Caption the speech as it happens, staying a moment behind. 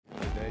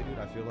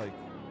feel like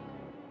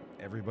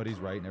everybody's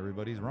right and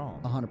everybody's wrong.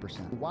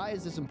 100%. Why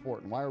is this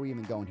important? Why are we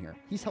even going here?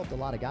 He's helped a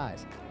lot of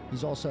guys.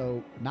 He's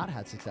also not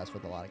had success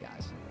with a lot of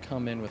guys.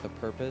 Come in with a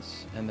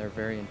purpose, and they're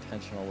very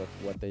intentional with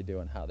what they do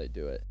and how they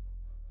do it.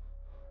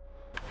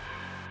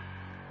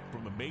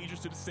 From the majors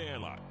to the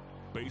sandlot,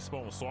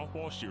 baseball and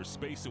softball share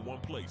space in one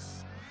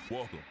place.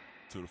 Welcome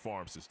to the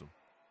farm system.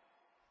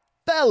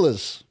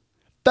 Fellas,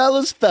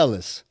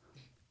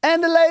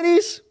 and the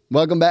ladies,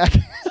 welcome back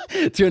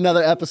to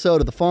another episode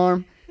of The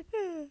Farm.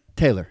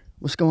 Taylor,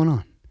 what's going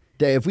on?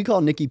 If we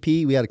call Nikki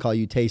P, we had to call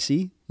you Tay-C.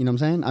 You know what I'm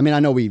saying? I mean, I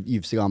know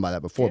you've gone by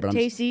that before, but I'm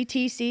Tay-C,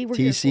 TC, we're TC.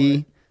 here for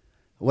it.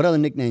 What other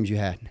nicknames you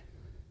had?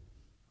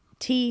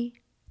 T.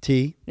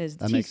 T.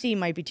 TC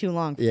might be too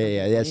long. For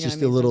Yeah. It's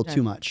just a little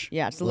too much.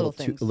 Yeah, it's a little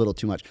things. A little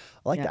too much.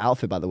 I like Yeah. the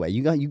outfit, by the way.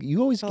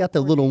 You always Call got it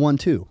the little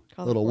coordinating. 1-2,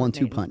 Call it little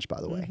 1-2 coordinating. punch.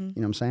 By the way, Mhm. you know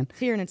what I'm saying? It's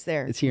here and it's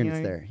there. It's here and You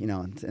it's know there. You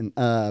know,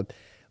 and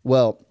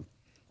well,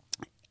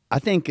 I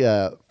think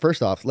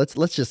first off,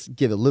 let's just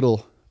give a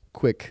little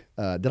quick.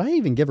 Did I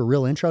even give a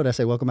real intro? Did I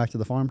say welcome back to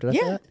the farm? Did I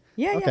say that?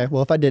 Yeah. Okay.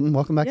 Well, if I didn't,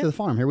 welcome back to the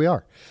farm. Here we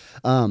are.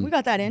 We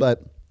got that in.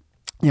 But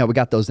yeah, we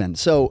got those in.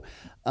 So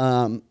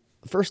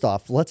first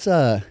off, let's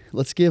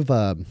give.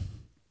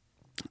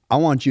 I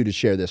want you to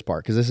share this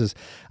part because this is.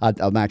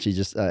 I'm actually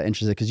just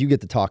interested because you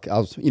get to talk.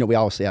 We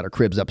obviously had our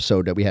Cribs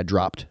episode that we had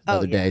dropped the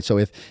other day. So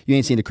if you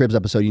ain't seen the Cribs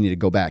episode, you need to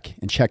go back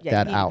and check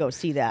that you need out. to go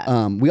see that.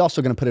 We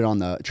also going to put it on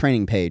the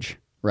training page,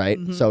 right?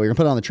 So we're going to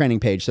put it on the training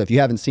page. So if you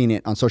haven't seen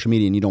it on social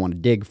media and you don't want to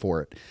dig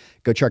for it,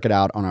 go check it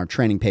out on our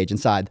training page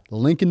inside.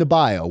 Link in the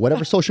bio.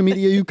 Whatever social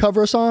media you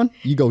cover us on,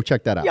 you go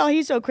check that out. Y'all,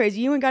 he's so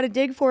crazy. You ain't got to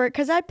dig for it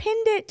because I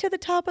pinned it to the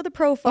top of the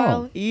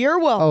profile. You're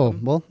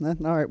welcome. Oh, well,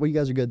 all right. Well, you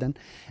guys are good then.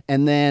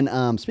 And then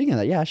speaking of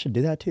that, I should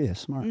do that too. That's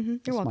smart. You're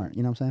That's welcome. smart.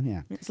 You know what I'm saying?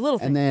 Yeah. It's a little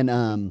thing.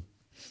 And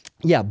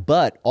then,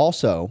 but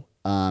also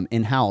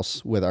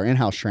in-house with our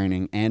in-house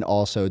training and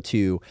also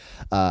to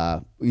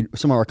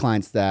some of our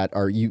clients that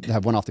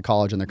have went off to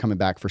college and they're coming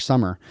back for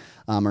summer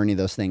or any of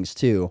those things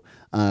too.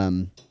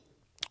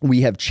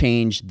 We have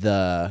changed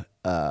the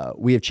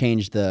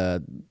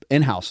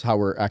in-house how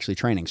we're actually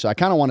training. So I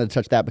kind of wanted to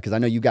touch that because I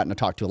know you've gotten to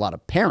talk to a lot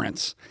of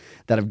parents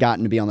that have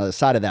gotten to be on the other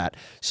side of that.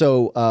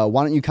 So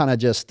why don't you kind of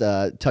just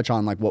touch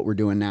on like what we're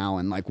doing now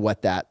and like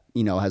what that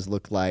has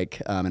looked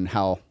like and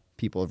how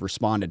people have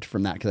responded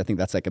from that, because I think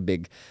that's like a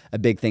big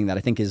thing that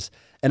I think is,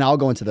 and I'll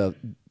go into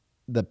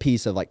the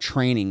piece of like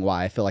training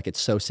why I feel like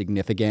it's so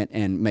significant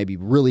and maybe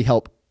really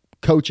help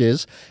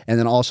coaches, and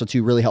then also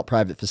to really help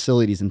private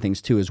facilities and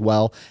things too as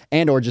well,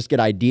 and or just get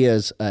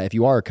ideas if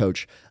you are a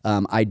coach,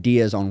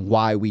 ideas on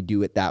why we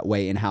do it that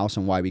way in-house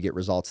and why we get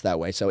results that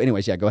way. So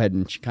anyways, go ahead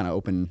and kind of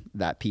open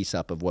that piece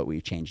up of what we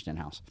changed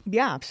in-house.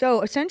 Yeah.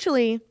 So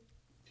essentially,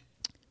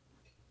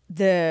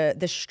 the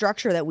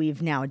structure that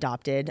we've now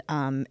adopted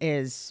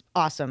is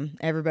awesome.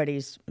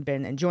 Everybody's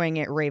been enjoying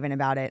it, raving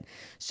about it.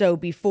 So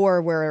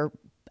before, where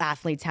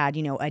athletes had,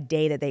 a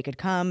day that they could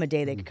come, a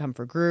day they could come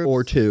for groups.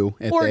 Or two.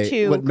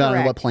 No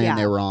matter what plan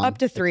they were on. Up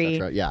to 3,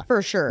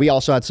 for sure. We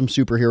also had some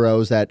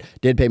superheroes that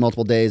did pay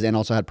multiple days and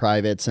also had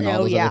privates and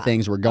all those other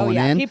things were going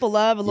in. People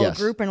love a little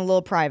group and a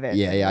little private.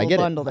 Yeah, I get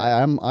it.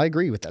 I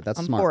agree with that. That's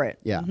I'm smart. for it.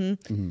 Yeah.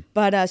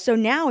 But so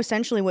now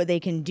essentially what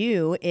they can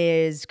do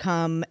is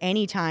come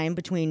anytime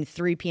between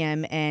 3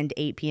 p.m. and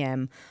 8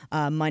 p.m.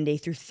 Monday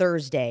through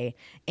Thursday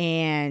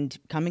and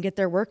come and get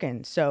their work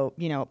in. So,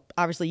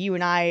 obviously you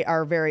and I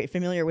are very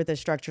familiar with this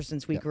structure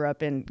since we grew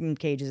up in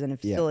cages in a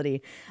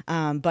facility.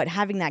 But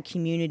having that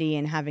community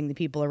and having the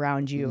people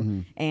around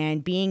you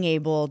and being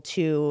able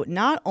to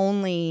not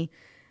only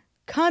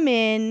come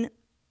in,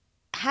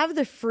 have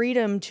the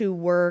freedom to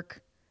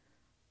work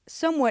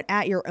somewhat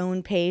at your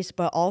own pace,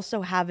 but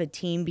also have a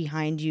team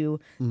behind you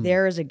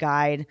there as a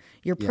guide.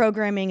 Your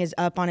programming is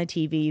up on a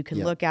TV. You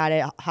can look at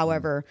it.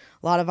 However,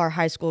 a lot of our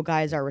high school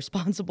guys are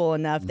responsible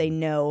enough. They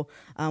know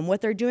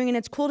what they're doing, and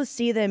it's cool to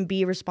see them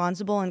be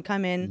responsible and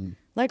come in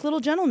like little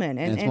gentlemen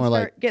and it's more start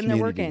like getting their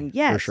work in.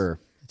 Yes, for sure.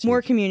 It's more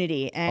huge.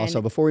 community. And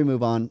Also, before we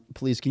move on,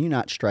 please, can you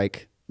not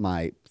strike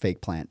my fake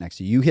plant next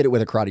to you? You hit it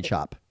with a karate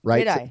chop,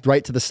 right? Did I?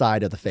 Right to the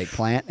side of the fake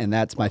plant, and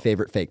that's my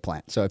favorite fake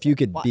plant. So if you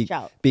could Watch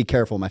out. be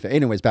careful, my favorite.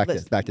 Anyways, back to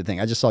Listen. the thing.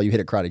 I just saw you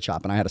hit a karate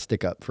chop, and I had to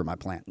stick up for my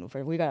plant.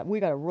 we got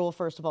a rule.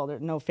 First of all, there's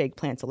no fake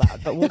plants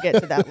allowed, but we'll get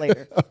to that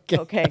later.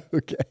 Okay.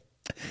 Okay.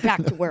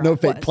 Back to where No I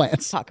fake was.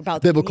 plants. Talk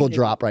about the biblical community.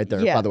 drop right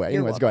there. Yeah, by the way. you're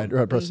Anyways, go welcome.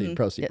 ahead. Proceed.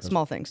 Proceed. Yeah, proceed.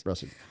 small things.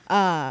 Proceed.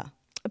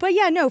 But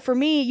yeah, no, for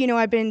me,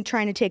 I've been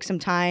trying to take some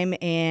time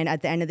and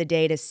at the end of the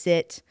day to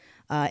sit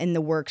in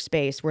the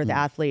workspace where the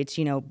athletes,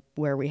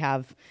 where we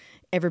have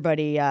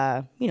everybody,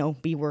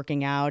 be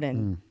working out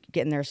and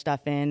getting their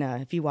stuff in.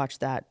 If you watch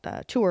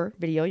that tour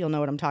video, you'll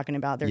know what I'm talking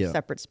about. There's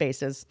separate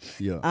spaces.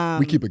 Yeah.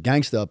 We keep it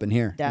gangsta up in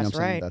here. That's you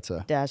know what I'm saying?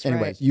 right. That's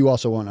anyways, right. you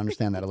also won't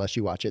understand that unless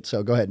you watch it.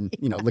 So go ahead and,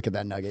 look at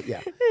that nugget.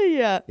 Yeah.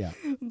 Yeah.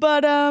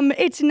 But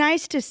it's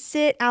nice to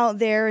sit out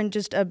there and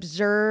just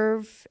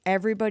observe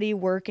everybody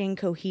working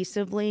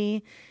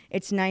cohesively.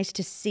 It's nice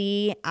to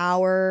see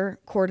our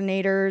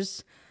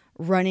coordinators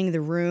running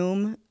the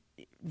room,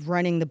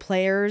 running the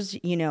players,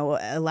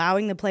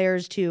 allowing the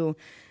players to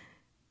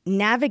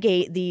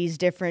navigate these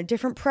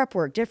different prep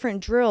work,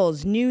 different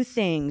drills, new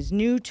things,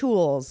 new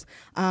tools,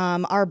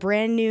 our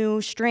brand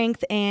new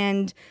strength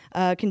and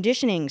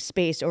conditioning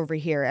space over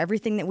here,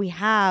 everything that we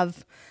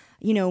have,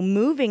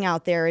 moving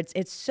out there.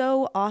 It's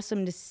so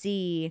awesome to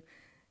see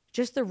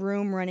just the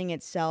room running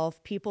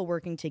itself, people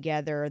working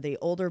together, the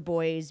older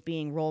boys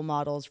being role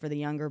models for the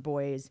younger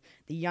boys,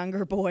 the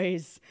younger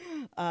boys,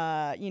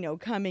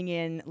 coming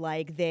in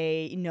like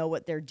they know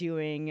what they're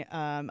doing.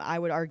 I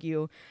would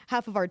argue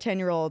half of our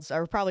 10-year-olds,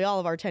 or probably all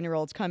of our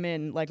 10-year-olds, come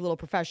in like little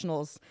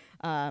professionals.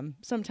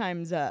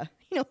 Sometimes, a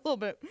little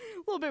bit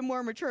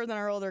more mature than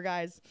our older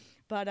guys.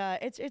 But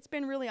it's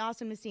been really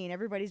awesome to see, and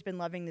everybody's been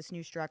loving this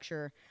new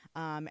structure.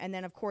 And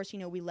then, of course,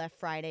 we left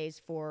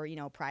Fridays for,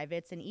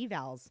 privates and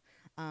evals.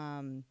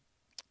 And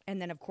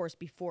then, of course,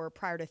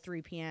 prior to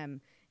 3 p.m.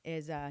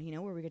 is,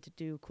 where we get to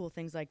do cool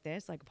things like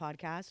this, like a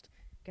podcast,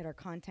 get our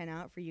content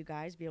out for you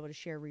guys, be able to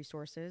share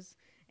resources,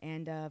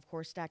 and, of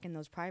course, stack in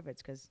those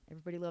privates because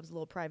everybody loves a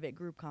little private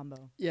group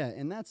combo. Yeah,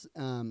 and that's,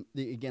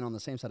 again, on the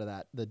same side of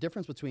that, the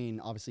difference between,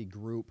 obviously,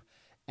 group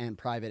and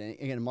private, and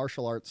again,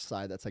 martial arts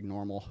side, that's like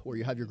normal, where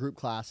you have your group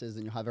classes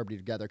and you have everybody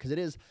together, because it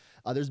is,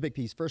 there's a big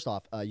piece. First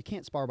off, you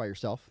can't spar by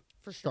yourself.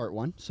 For Start sure.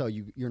 one, so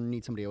you're going to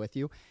need somebody with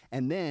you.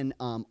 And then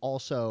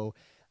also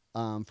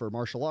for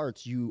martial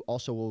arts, you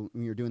also will,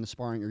 when you're doing the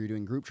sparring or you're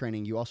doing group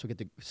training, you also get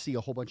to see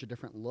a whole bunch of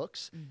different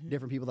looks,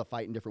 different people that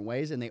fight in different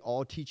ways, and they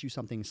all teach you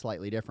something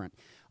slightly different.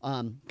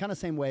 Kind of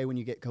same way when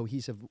you get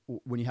cohesive,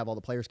 when you have all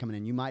the players coming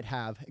in, you might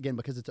have, again,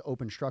 because it's an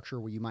open structure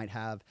where you might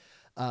have,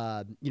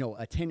 a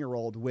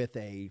 10-year-old with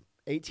a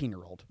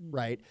 18-year-old,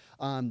 right?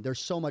 There's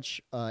so much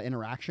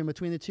interaction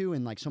between the two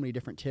and like so many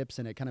different tips,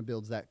 and it kind of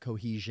builds that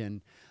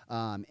cohesion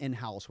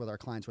in-house with our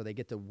clients where they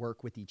get to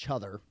work with each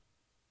other.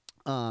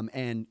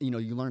 And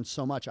you learn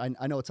so much.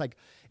 I know it's like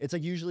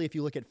usually if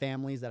you look at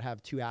families that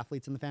have two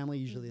athletes in the family,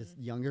 usually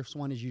the youngest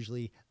one is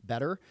usually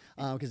better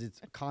because it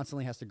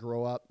constantly has to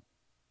grow up.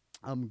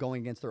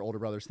 Going against their older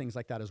brothers, things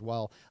like that as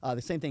well.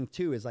 The same thing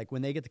too is like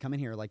when they get to come in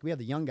here, like we have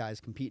the young guys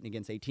competing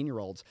against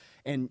 18-year-olds,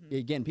 and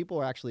again, people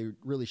are actually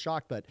really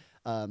shocked. But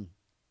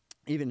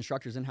even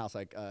instructors in house,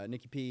 like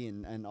Nikki P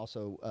and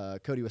also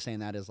Cody was saying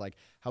that is like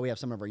how we have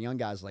some of our young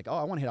guys like, oh,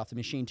 I want to hit off the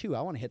machine too.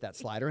 I want to hit that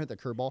slider, hit the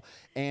curveball,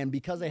 and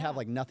because they have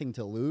like nothing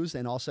to lose,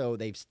 and also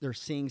they're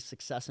seeing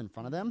success in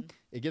front of them,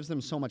 it gives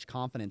them so much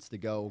confidence to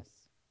go.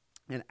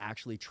 And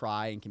actually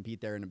try and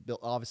compete there. And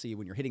obviously,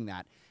 when you're hitting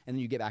that and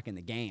then you get back in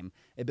the game,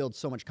 it builds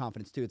so much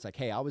confidence too. It's like,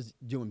 hey, I was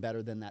doing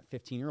better than that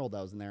 15-year-old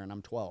that was in there, and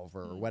I'm 12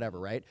 or whatever,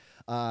 right?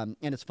 And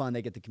it's fun.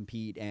 They get to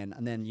compete, and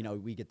then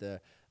we get to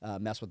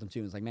mess with them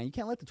too. It's like, man, you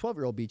can't let the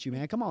 12-year-old beat you,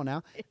 man. Come on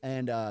now.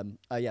 And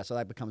so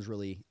that becomes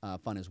really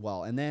fun as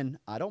well. And then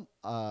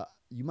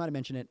you might have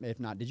mentioned it. If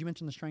not, did you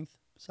mention the strength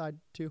side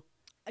too?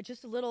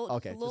 Just a little.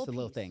 Okay, just a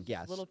little thing.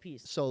 Yeah, little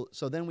piece.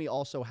 So then we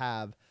also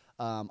have.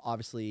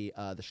 Obviously,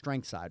 the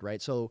strength side,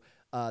 right? So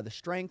the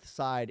strength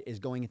side is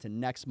going into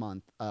next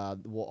month.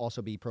 We'll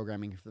also be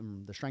programming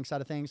from the strength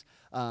side of things.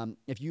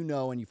 If you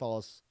know and you follow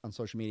us on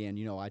social media,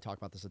 and I talk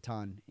about this a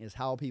ton, is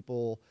how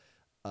people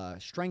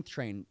strength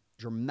train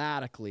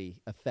dramatically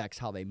affects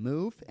how they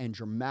move and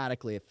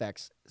dramatically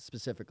affects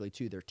specifically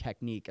to their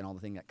technique and all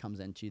the thing that comes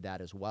into that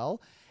as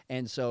well.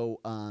 And so,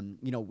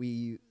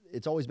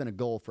 it's always been a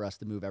goal for us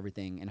to move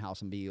everything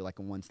in-house and be like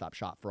a one-stop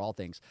shop for all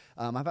things.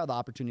 I've had the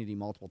opportunity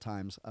multiple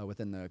times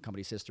within the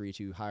company's history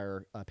to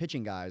hire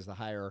pitching guys, to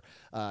hire,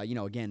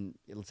 again,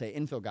 let's say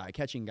infield guy,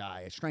 catching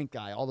guy, strength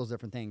guy, all those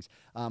different things.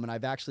 And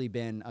I've actually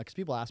been, because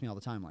people ask me all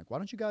the time, like, why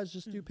don't you guys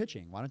just do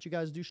pitching? Why don't you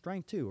guys do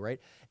strength too, right?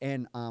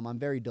 And I'm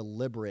very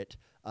deliberate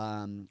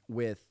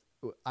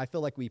I feel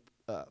like we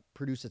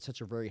produce at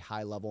such a very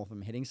high level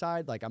from hitting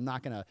side. Like I'm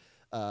not going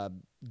to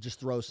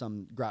just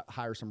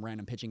hire some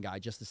random pitching guy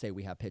just to say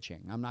we have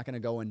pitching. I'm not going to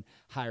go and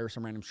hire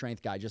some random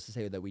strength guy just to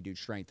say that we do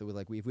strength.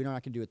 If we're not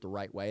going to do it the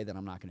right way, then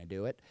I'm not going to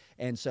do it.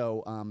 And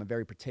so I'm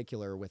very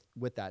particular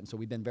with that. And so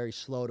we've been very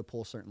slow to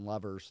pull certain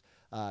levers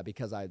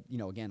because I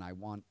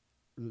want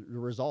the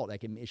result.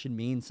 Like it should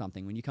mean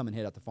something when you come and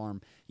hit at the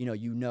farm.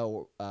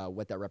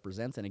 What that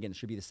represents, and again, it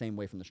should be the same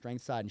way from the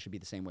strength side, and it should be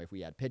the same way if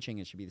we add pitching.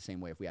 It should be the same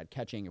way if we add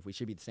catching. If we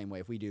should be the same way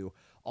if we do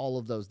all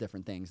of those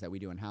different things that we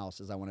do in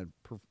house. Is I want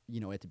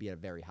it to be at a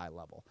very high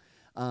level.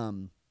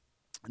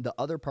 The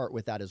other part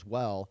with that as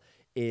well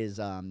is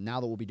now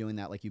that we'll be doing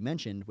that, like you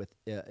mentioned, with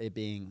it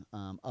being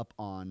up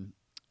on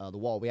the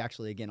wall. We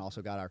actually, again,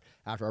 also got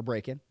after our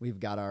break-in,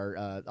 we've got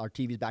our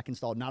TVs back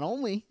installed. Not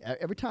only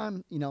every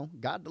time,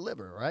 God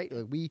deliver, right?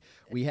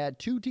 We had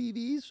two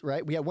TVs,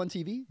 right? We had one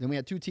TV, then we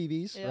had two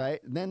TVs,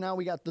 right? And then now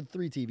we got the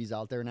 3 TVs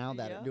out there now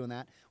that are doing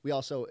that. We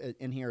also,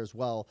 in here as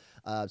well,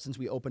 since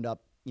we opened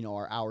up,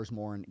 our hours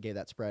more and gave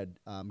that spread,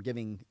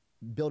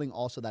 building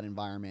also that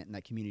environment and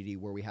that community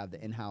where we have the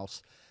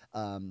in-house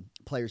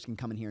players can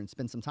come in here and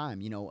spend some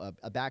time.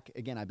 Back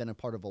again, I've been a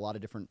part of a lot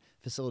of different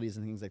facilities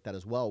and things like that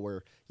as well,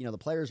 where the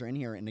players are in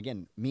here, and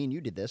again, me and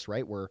you did this,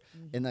 right? We're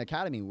in the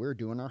academy, we're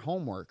doing our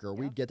homework, or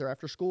we'd get there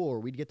after school, or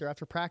we'd get there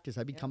after practice.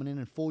 I'd be coming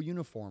in full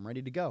uniform,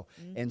 ready to go.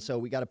 And so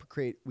we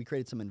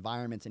created some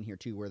environments in here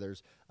too, where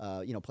there's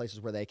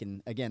places where they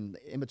can, again,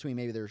 in between,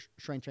 maybe there's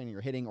strength training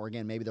or hitting, or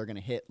again, maybe they're going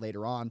to hit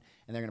later on,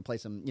 and they're going to play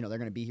some, they're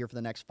going to be here for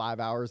the next 5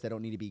 hours. They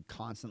don't need to be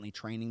constantly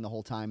training the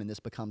whole time, and this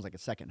becomes like a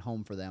second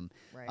home for them.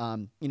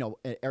 Right.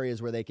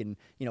 Areas where they can,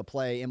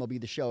 play MLB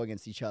The Show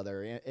against each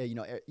other,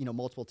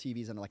 multiple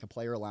TVs in like a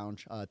player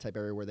lounge type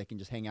area where they can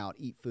just hang out,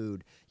 eat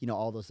food,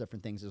 all those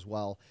different things as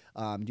well,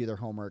 do their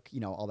homework,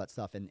 all that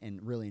stuff, and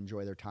really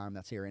enjoy their time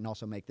that's here. And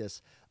also make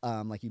this,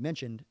 like you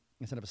mentioned,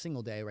 instead of a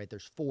single day, right,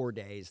 there's 4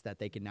 days that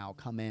they can now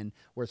come in,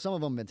 where some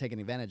of them have been taking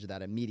advantage of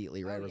that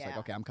immediately, right? Where it's like,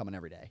 okay, I'm coming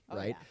every day,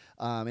 right?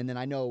 Yeah. And then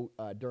I know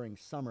during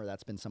summer,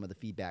 that's been some of the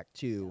feedback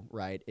too,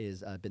 right,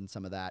 is been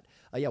some of that.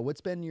 What's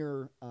been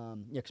your,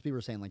 because people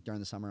were saying like during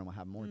the summer, I'm going to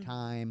have more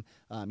time,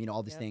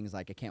 all these things,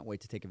 like I can't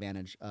wait to take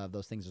advantage of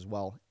those things as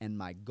well. And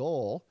my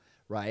goal,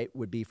 right,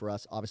 would be for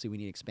us, obviously we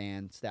need to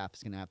expand, staff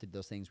is going to have to do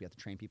those things, we have to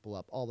train people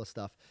up, all this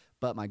stuff.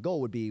 But my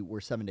goal would be we're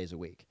 7 days a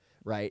week,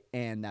 right?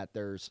 And that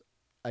there's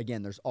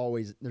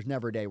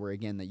never a day where,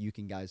 again, that you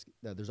can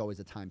there's always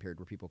a time period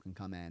where people can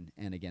come in,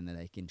 and again, that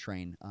they can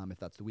train, if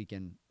that's the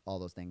weekend, all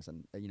those things,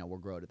 and, we'll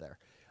grow to there.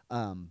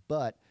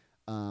 But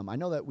I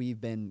know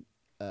that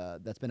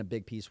that's been a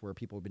big piece where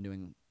people have been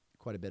doing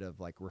quite a bit of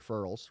like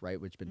referrals, right?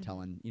 Which been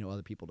telling,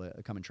 other people to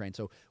come and train.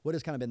 So what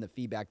has kind of been the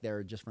feedback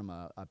there, just from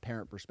a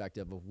parent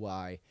perspective, of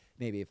why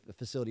maybe if the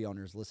facility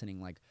owner is listening,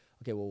 like,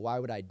 okay, well, why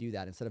would I do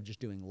that instead of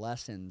just doing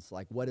lessons?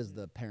 Like, what is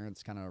the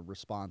parents' kind of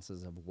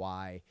responses of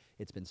why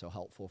it's been so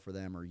helpful for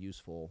them or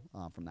useful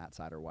from that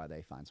side, or why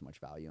they find so much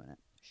value in it?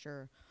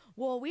 Sure.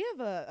 Well, we have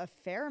a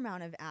fair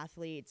amount of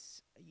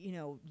athletes,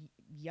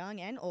 young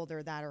and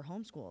older, that are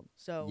homeschooled.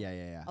 So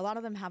a lot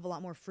of them have a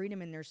lot more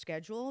freedom in their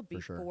schedule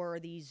before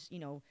these,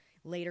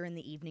 later in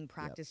the evening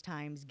practice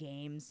times,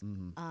 games.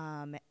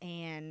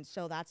 And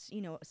so that's,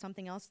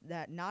 something else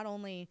that not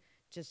only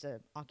just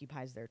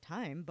occupies their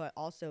time, but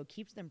also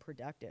keeps them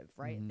productive,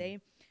 right? They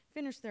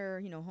finish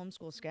their,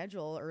 homeschool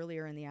schedule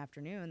earlier in the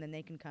afternoon, then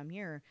they can come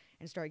here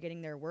and start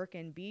getting their work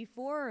in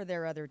before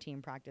their other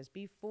team practice,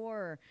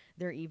 before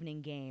their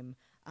evening game.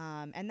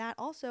 And that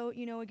also,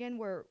 again,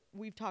 where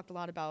we've talked a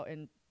lot about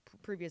in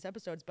previous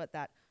episodes, but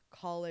that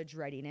college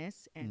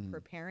readiness and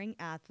preparing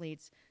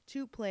athletes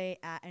to play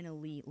at an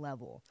elite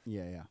level.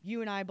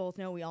 You and I both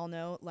know, we all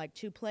know, like,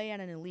 to play at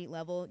an elite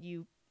level,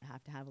 you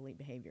have to have elite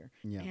behavior.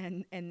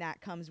 And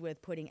that comes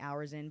with putting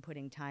hours in,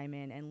 putting time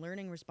in, and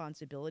learning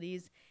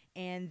responsibilities,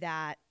 and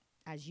that,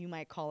 as you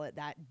might call it,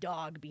 that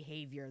dog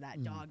behavior,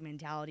 that dog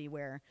mentality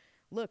where,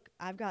 look,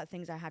 I've got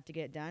things I have to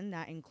get done.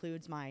 That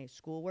includes my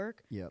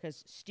schoolwork,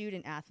 because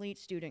student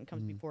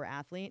comes before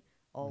athlete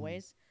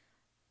always.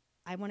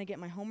 I want to get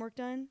my homework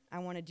done. I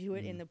want to do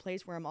it in the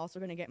place where I'm also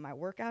going to get my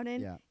workout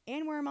in,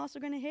 and where I'm also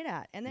going to hit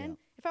at. And then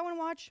if I want to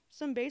watch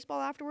some baseball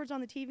afterwards on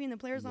the TV in the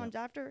players' lounge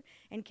after,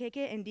 and kick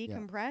it and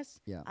decompress,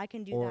 I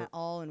can do that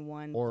all in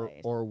one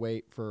place. Or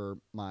wait for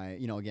my,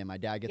 again, my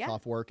dad gets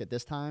off work at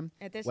this time.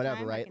 At this whatever,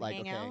 time, right? I can Like,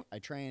 hang okay, out. I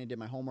trained and did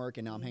my homework,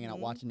 and now I'm hanging out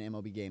watching the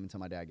MLB game until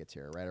my dad gets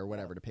here, right? Or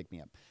whatever, to pick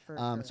me up.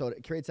 Sure. So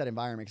it creates that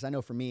environment, because I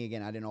know for me,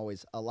 again, I didn't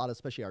always, a lot of,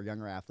 especially our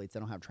younger athletes, they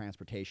don't have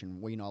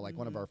transportation. Well, like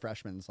one of our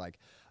freshmen's like,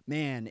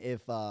 man,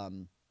 if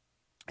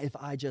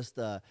I just,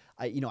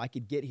 I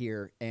could get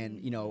here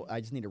and, I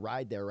just need to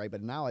ride there, right?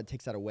 But now it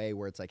takes that away,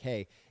 where it's like,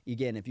 hey,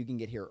 again, if you can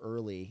get here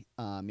early,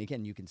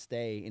 again, you can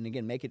stay, and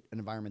again, make it an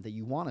environment that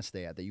you want to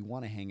stay at, that you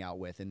want to hang out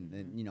with.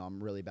 And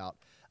I'm really about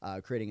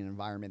creating an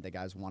environment that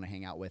guys want to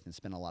hang out with and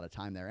spend a lot of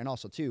time there. And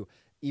also, too,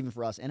 even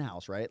for us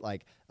in-house, right?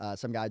 Like,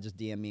 some guy just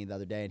DM'd me the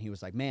other day, and he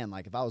was like, man,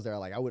 like, if I was there,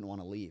 like, I wouldn't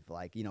want to leave.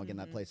 Like, again,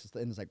 that place is,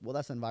 and it's like, well,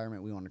 that's the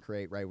environment we want to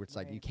create, right? Where it's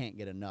like, you can't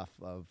get enough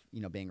of,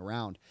 being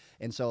around.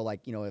 And so,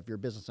 like, if you're a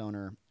business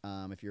owner,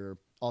 if you're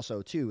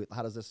also, too,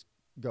 how does this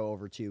go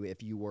over to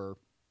if you were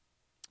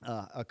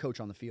a coach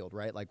on the field,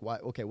 right? Like,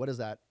 what is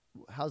that?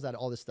 How's that,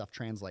 all this stuff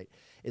translate?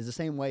 Is the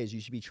same way as you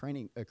should be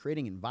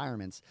creating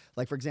environments.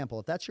 Like, for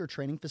example, if that's your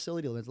training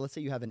facility, let's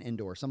say you have an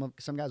indoor. Some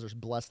guys are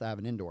blessed to have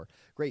an indoor.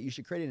 Great, you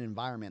should create an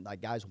environment that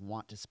guys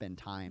want to spend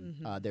time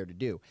there to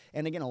do.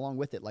 And again, along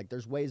with it, like,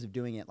 there's ways of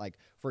doing it. Like,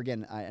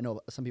 again, I know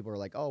some people are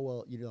like, oh,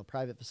 well,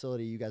 private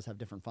facility, you guys have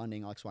different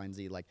funding, X, Y, and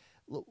Z. Like,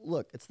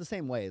 look, it's the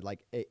same way.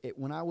 Like,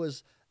 when I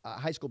was a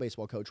high school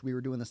baseball coach, we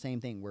were doing the same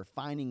thing. We're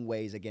finding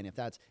ways, again, if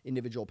that's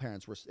individual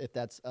parents, if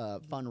that's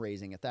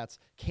fundraising, if that's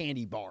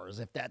candy bars,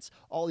 if that's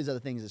all these other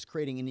things, is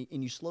creating,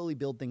 and you slowly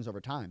build things over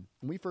time.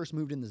 When we first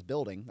moved in this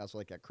building, that's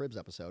like that Cribs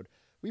episode,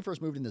 we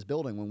first moved in this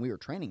building when we were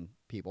training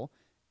people,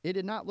 it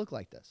did not look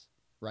like this.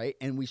 right?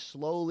 And we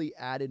slowly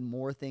added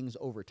more things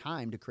over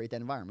time to create that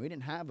environment. We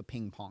didn't have a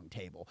ping pong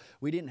table.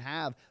 We didn't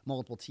have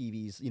multiple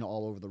TVs,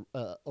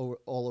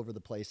 all over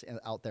the place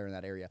out there in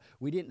that area.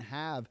 We didn't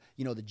have,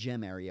 the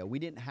gym area. We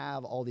didn't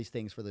have all these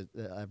things for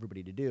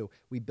everybody to do.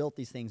 We built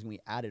these things and we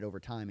added over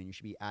time, and you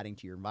should be adding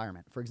to your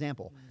environment. For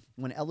example,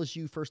 when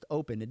LSU first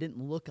opened, it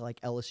didn't look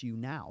like LSU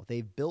now.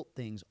 They've built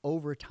things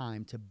over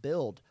time to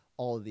build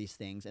all of these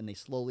things, and they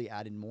slowly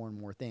added more and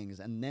more things,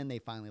 and then they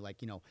finally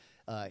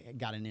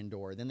got an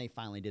indoor, then they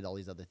finally did all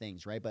these other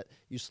things, right? But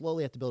you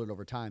slowly have to build it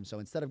over time. So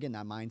instead of getting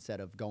that mindset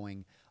of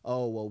going,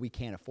 oh well, we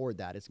can't afford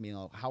that, it's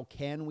how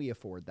can we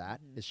afford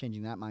that? It's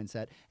changing that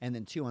mindset. And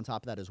then two, on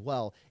top of that as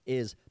well,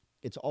 is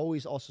it's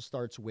always also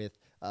starts with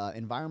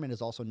environment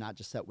is also not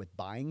just set with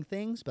buying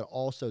things, but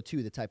also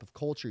too the type of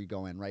culture you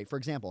go in, right? For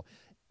example,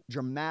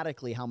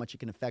 dramatically how much it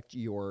can affect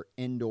your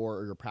indoor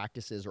or your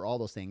practices or all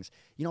those things.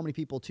 You know how many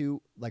people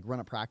too run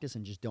a practice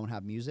and just don't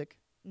have music?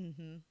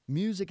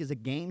 Music is a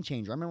game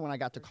changer. I remember when I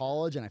got to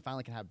college and I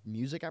finally could have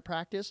music at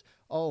practice.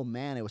 Oh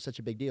man, it was such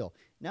a big deal.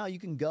 Now you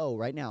can go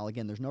right now.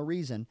 Again, there's no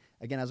reason.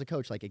 Again, as a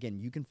coach,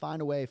 you can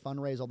find a way,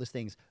 fundraise, all these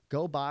things.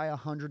 Go buy a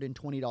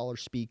 $120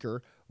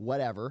 speaker,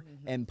 whatever,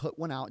 and put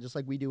one out just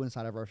like we do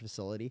inside of our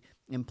facility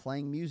and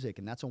playing music.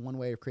 And that's one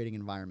way of creating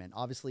an environment.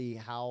 Obviously,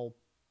 how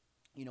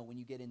when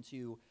you get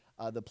into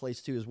the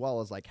place too, as well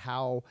as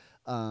how,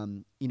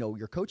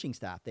 your coaching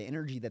staff, the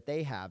energy that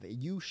they have,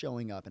 you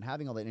showing up and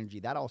having all that energy,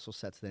 that also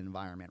sets the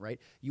environment, right?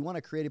 You want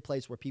to create a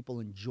place where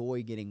people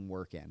enjoy getting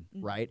work in,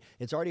 right?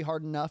 It's already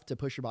hard enough to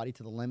push your body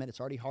to the limit.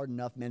 It's already hard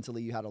enough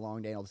mentally. You had a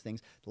long day and all these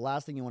things. The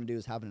last thing you want to do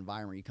is have an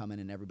environment where you come in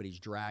and everybody's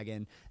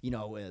dragging,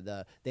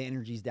 the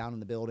energy's down in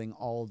the building,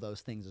 all of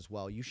those things as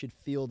well. You should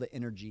feel the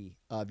energy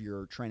of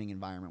your training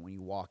environment when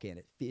you walk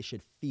in. It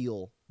should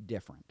feel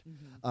different.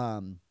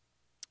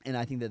 And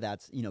I think that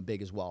that's,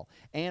 big as well.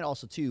 And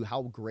also too,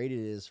 how great it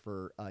is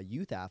for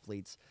youth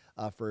athletes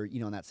for,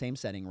 in that same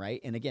setting,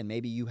 right? And again,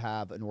 maybe you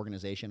have an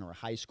organization or a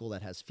high school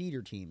that has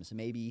feeder teams.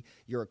 Maybe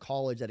you're a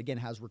college that again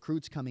has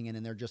recruits coming in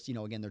and they're just,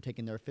 again, they're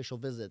taking their official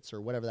visits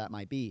or whatever that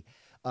might be.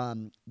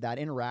 That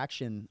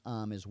interaction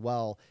as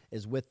well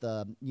is with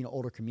the,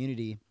 older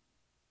community.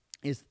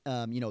 Is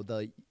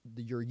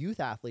your youth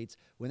athletes,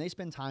 when they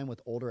spend time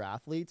with older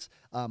athletes,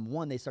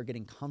 one, they start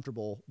getting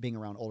comfortable being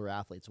around older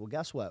athletes. Well,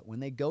 guess what? When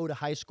they go to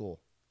high school,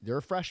 they're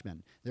a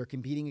freshman. They're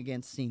competing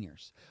against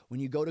seniors. When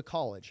you go to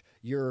college,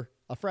 you're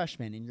a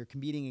freshman and you're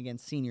competing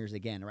against seniors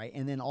again, right?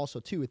 And then also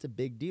too, it's a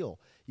big deal.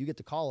 You get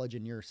to college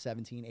and you're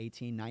 17,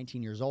 18,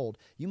 19 years old.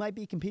 You might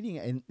be competing,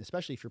 and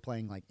especially if you're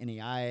playing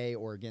NAIA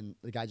or again,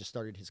 the guy just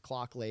started his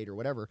clock late or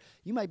whatever,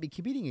 you might be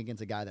competing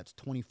against a guy that's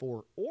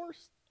 24 or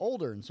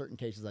older in certain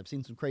cases. I've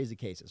seen some crazy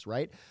cases,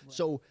 right?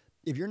 So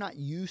if you're not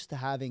used to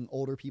having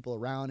older people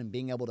around and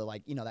being able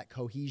to that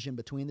cohesion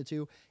between the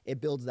two, it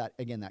builds that,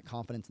 again, that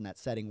confidence in that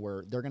setting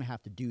where they're going to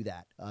have to do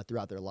that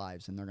throughout their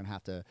lives, and they're going to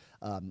have to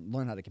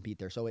learn how to compete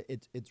there. So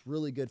it's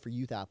really good for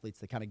youth athletes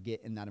to kind of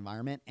get in that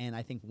environment. And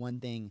I think one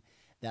thing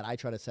that I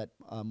try to set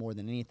more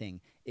than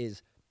anything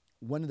is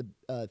one of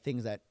the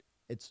things that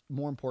it's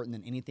more important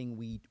than anything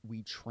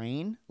we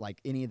train, like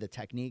any of the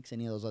techniques,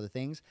 any of those other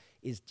things,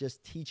 is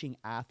just teaching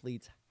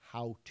athletes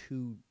how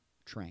to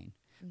train.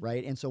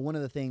 Right. And so one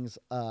of the things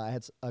I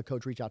had a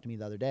coach reach out to me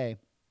the other day.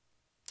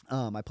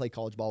 I played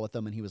college ball with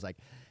him, and he was like,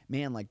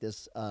 man,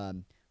 this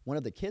one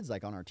of the kids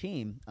on our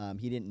team,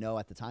 he didn't know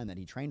at the time that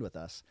he trained with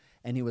us.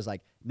 And he was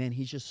like, man,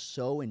 he's just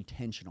so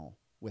intentional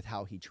with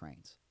how he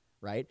trains.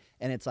 Right.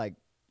 And it's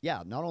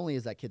yeah, not only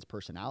is that kid's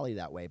personality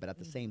that way, but at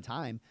the same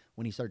time,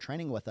 when he started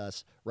training with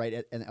us,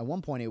 right, and at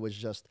one point it was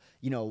just,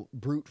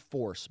 brute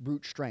force,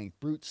 brute strength,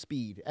 brute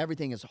speed,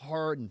 everything as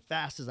hard and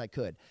fast as I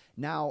could.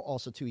 Now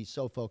also too, he's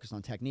so focused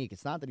on technique.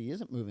 It's not that he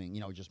isn't moving,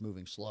 just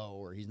moving slow,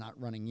 or he's not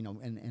running,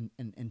 and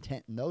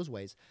intent in those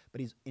ways,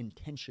 but he's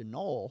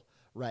intentional,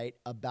 right,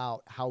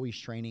 about how he's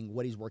training,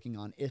 what he's working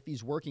on. If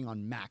he's working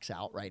on max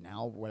out right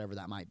now, whatever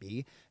that might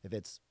be, if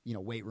it's,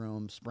 weight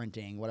room,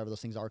 sprinting, whatever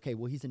those things are, okay,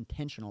 well, he's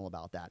intentional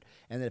about that.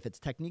 And then if it's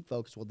technique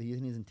focused, well,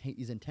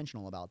 he's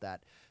intentional about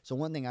that. So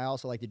one thing I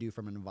also like to do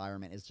from an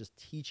environment is just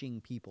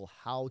teaching people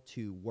how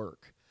to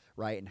work,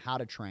 right, and how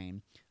to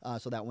train,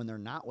 so that when they're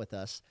not with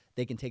us,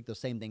 they can take those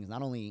same things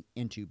not only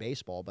into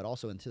baseball, but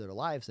also into their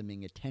lives and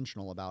being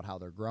intentional about how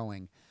they're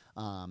growing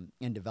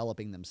and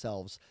developing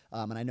themselves.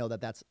 And I know that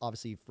that's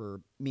obviously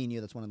for me and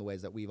you, that's one of the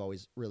ways that we've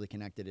always really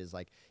connected is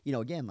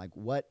again,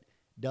 what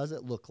does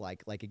it look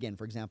like? Again,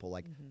 for example,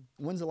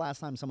 when's the last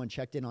time someone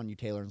checked in on you,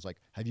 Taylor, and was like,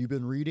 have you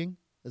been reading?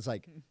 It's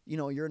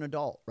you're an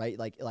adult, right?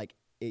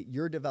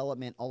 Your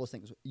development, all those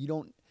things.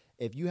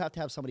 If you have to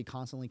have somebody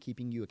constantly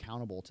keeping you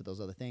accountable to those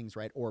other things,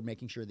 right? Or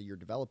making sure that you're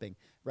developing,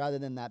 rather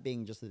than that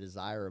being just a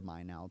desire of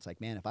mine now. It's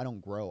man, if I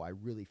don't grow, I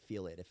really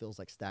feel it. It feels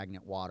like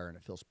stagnant water and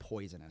it feels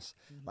poisonous.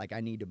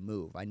 I need to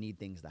move. I need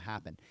things to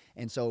happen.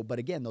 And so, but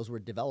again, those were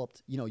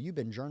developed, you've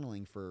been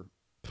journaling for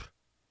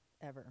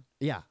ever.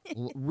 Yeah,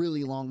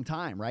 really long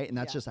time, right? And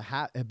that's just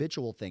a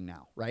habitual thing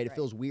now, right? It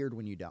feels weird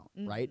when you don't,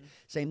 right?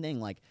 Same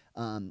thing,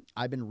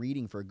 I've been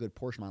reading for a good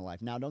portion of my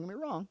life. Now, don't get me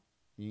wrong,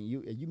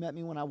 you met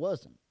me when I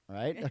wasn't,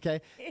 right?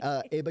 Okay.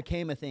 It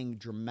became a thing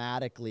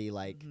dramatically,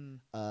 like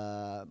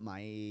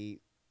Mm-hmm.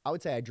 I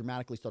would say I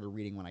dramatically started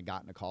reading when I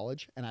got into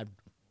college, and I've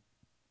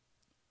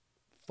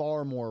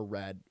far more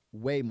read,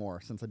 way more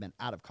since I've been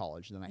out of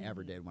college than I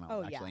ever did when I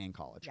was Oh, yeah. actually in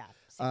college. Yeah,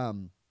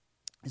 same.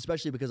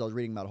 Especially because I was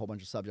reading about a whole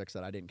bunch of subjects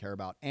that I didn't care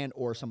about, and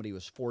or somebody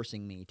was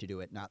forcing me to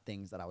do it, not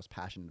things that I was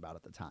passionate about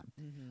at the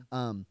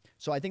time.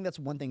 So I think that's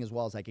one thing as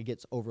well, is like it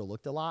gets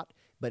overlooked a lot,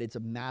 but it's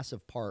a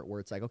massive part where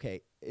it's like,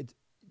 okay,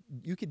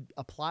 you could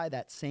apply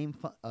that same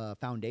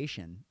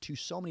foundation to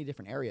so many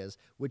different areas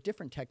with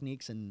different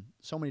techniques in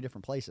so many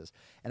different places.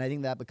 And I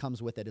think that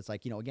becomes with it. It's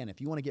like, again, if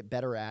you want to get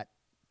better at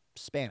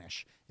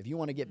Spanish, if you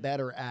want to get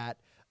better at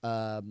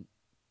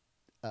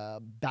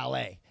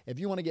ballet, if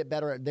you want to get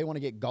better at, they want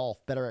to get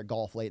better at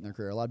golf late in their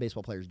career. A lot of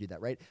baseball players do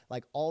that, right?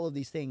 Like all of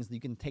these things,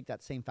 you can take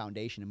that same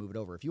foundation and move it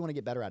over. If you want to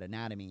get better at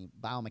anatomy,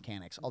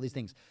 biomechanics, all these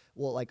things,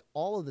 well, like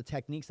all of the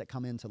techniques that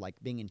come into like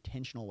being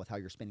intentional with how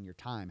you're spending your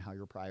time, how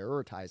you're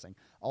prioritizing,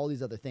 all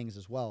these other things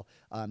as well.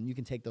 You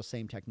can take those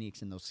same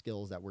techniques and those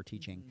skills that we're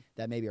teaching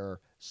that maybe are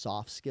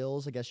soft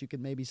skills, I guess you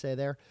could maybe say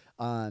there,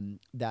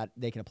 that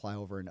they can apply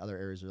over in other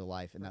areas of their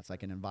life. And that's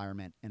like an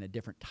environment and a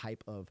different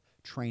type of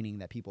training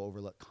that people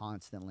overlook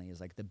constantly,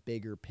 is like the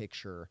bigger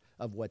picture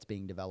of what's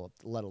being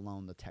developed, let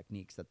alone the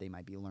techniques that they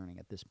might be learning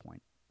at this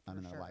point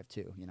in their life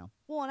too,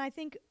 Well, and I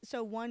think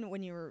so. One,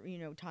 when you were,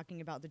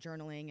 talking about the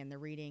journaling and the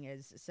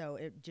reading, so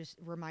it just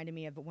reminded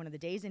me of one of the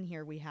days in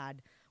here we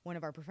had one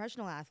of our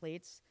professional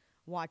athletes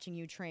watching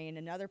you train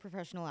another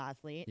professional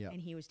athlete, Yeah.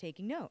 and he was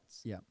taking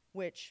notes. Yeah.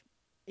 Which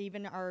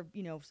even our,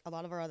 a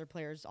lot of our other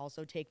players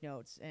also take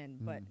notes,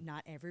 but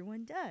not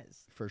everyone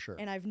does. For sure.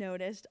 And I've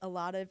noticed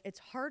it's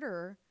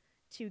harder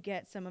to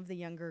get some of the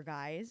younger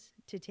guys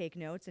to take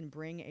notes and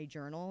bring a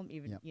journal,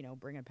 even,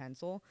 bring a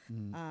pencil.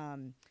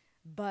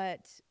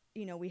 But,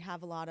 we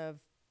have a lot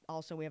of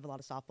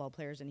softball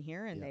players in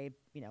here, and they,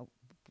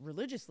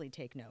 religiously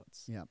take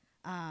notes. Yeah.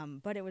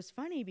 But it was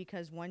funny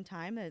because one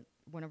time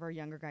one of our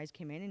younger guys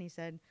came in and he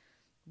said,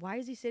 "Why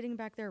is he sitting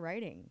back there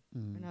writing?"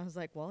 And I was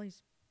like, "Well,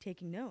 he's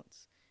taking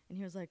notes." And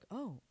he was like,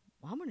 "Oh,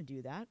 well, I'm going to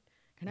do that.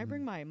 Can I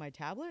bring my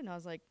tablet?" And I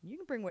was like, "You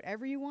can bring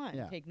whatever you want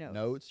and take notes.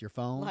 Notes, your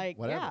phone, Like,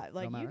 whatever. yeah,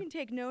 like Don't you matter. can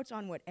take notes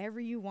on whatever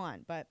you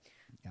want." But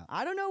Yeah.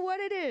 I don't know what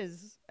it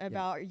is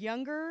about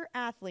younger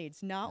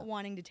athletes not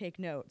wanting to take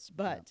notes.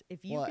 But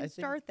if you Well, I can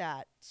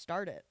think-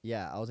 start it.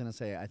 Yeah, I was going to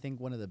say, I think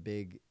one of the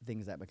big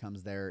things that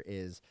becomes there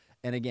is,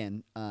 and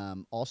again,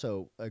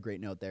 also a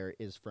great note there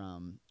is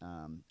from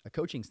a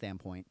coaching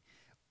standpoint.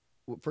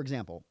 For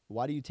example,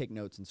 why do you take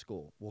notes in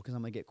school? Well, because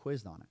I'm going to get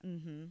quizzed on it.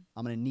 Mm-hmm.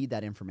 I'm going to need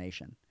that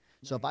information.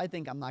 So if I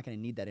think I'm not going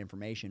to need that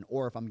information,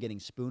 or if I'm getting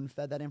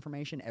spoon-fed that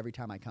information every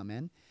time I come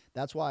in,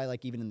 that's why,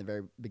 like, even in the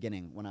very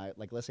beginning, when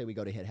let's say we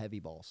go to hit heavy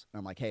balls, and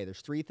I'm like, hey,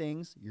 there's 3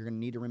 things you're going to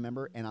need to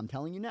remember, and I'm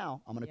telling you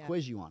now, I'm going to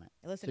quiz you on it.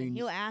 Listen, So and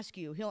he'll ask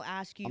you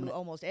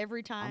almost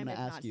every time, if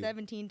gonna not ask you.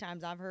 17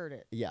 times I've heard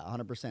it. Yeah,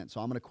 100%.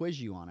 So I'm going to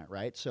quiz you on it,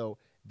 right? So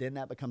then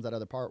that becomes that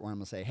other part where I'm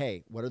going to say,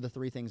 hey, what are the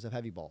 3 things of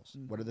heavy balls?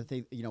 What are the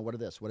things, what are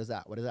this? What is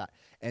that? What is that?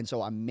 And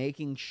so I'm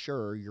making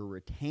sure you're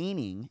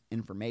retaining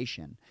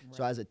information. Right.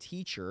 So as a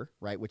teacher,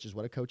 right, which is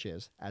what a coach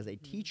is, as a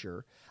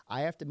teacher,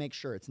 I have to make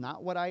sure it's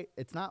not what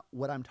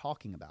I'm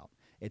talking about.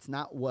 It's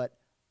not what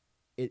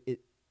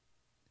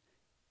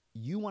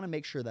you want to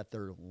make sure that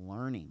they're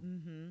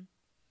learning,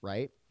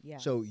 right?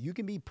 Yes. So you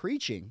can be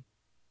preaching,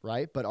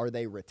 right? But are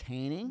they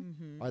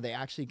retaining? Are they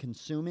actually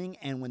consuming?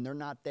 And when they're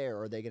not there,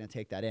 are they going to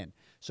take that in?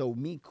 So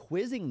me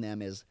quizzing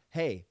them is,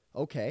 hey,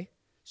 okay,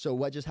 so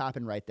what just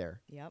happened right there?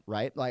 Yep.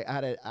 Right? Like I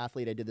had an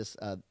athlete, I did this,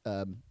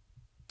 I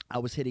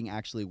was hitting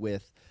actually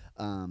with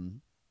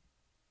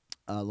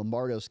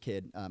Lombardo's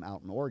kid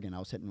out in Oregon. I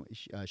was hitting,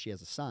 she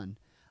has a son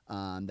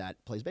that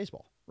plays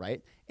baseball.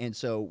 Right. And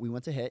so we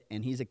went to hit,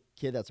 and he's a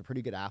kid that's a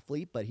pretty good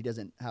athlete, but he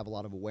doesn't have a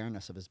lot of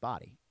awareness of his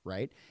body.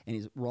 Right. And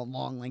he's a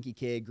long, lanky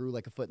kid, grew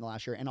like a foot in the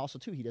last year. And also,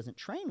 too, he doesn't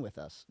train with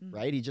us.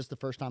 Right. He's just the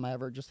first time I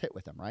ever just hit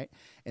with him. Right.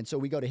 And so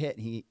we go to hit,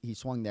 and he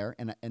swung there.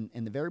 And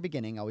in the very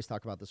beginning, I always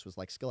talk about this was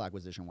like skill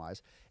acquisition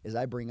wise, is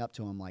I bring up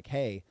to him like,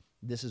 hey,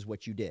 this is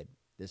what you did.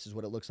 This is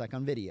what it looks like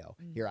on video.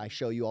 Here, I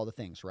show you all the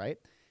things. Right.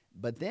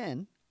 But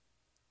then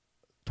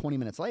 20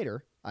 minutes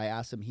later, I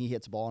asked him, he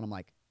hits a ball, and I'm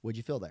like, what'd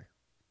you feel there?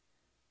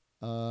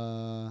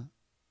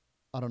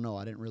 I don't know.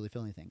 I didn't really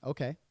feel anything.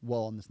 Okay.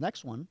 Well, on this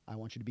next one, I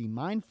want you to be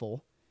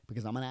mindful,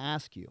 because I'm going to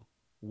ask you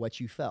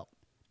what you felt.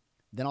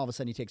 Then all of a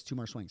sudden he takes 2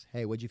 more swings.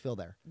 Hey, what'd you feel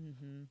there?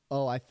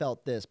 Oh, I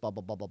felt this, blah,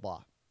 blah, blah, blah,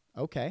 blah.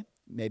 Okay.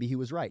 Maybe he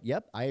was right.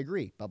 Yep. I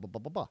agree. Blah, blah, blah,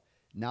 blah, blah.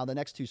 Now the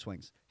next 2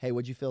 swings. Hey,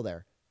 what'd you feel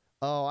there?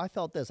 Oh, I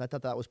felt this. I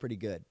thought that was pretty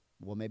good.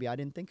 Well, maybe I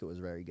didn't think it was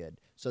very good.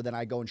 So then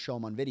I go and show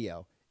him on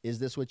video. Is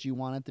this what you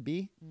want it to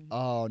be?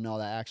 Oh, no,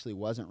 that actually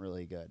wasn't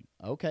really good.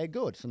 Okay,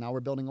 good. So now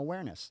we're building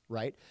awareness,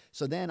 right?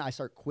 So then I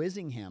start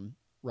quizzing him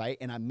right?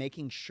 And I'm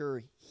making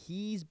sure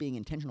he's being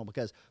intentional,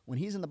 because when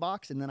he's in the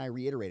box, and then I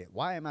reiterate it,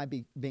 why am I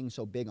being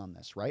so big on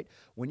this, right?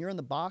 When you're in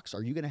the box,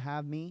 are you going to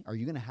have me? Are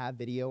you going to have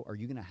video? Are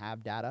you going to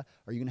have data?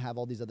 Are you going to have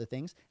all these other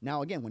things?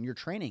 Now, again, when you're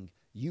training,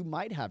 you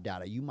might have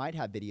data, you might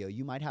have video,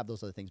 you might have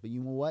those other things, but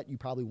you know what you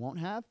probably won't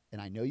have,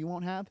 and I know you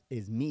won't have,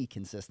 is me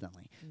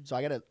consistently. So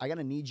I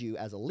gotta need you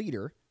as a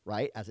leader,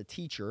 right? As a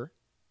teacher,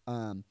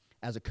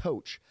 as a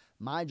coach.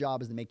 My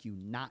job is to make you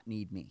not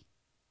need me.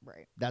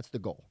 Right. That's the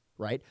goal,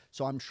 right?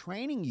 So I'm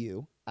training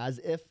you as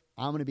if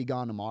I'm going to be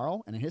gone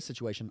tomorrow. And in his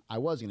situation, I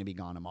was going to be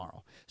gone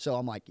tomorrow. So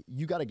I'm like,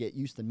 you got to get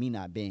used to me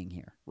not being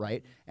here,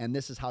 right? And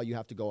this is how you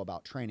have to go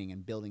about training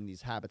and building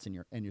these habits in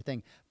your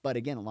thing. But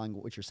again, along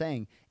with what you're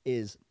saying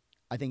is,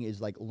 I think is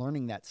like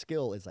learning that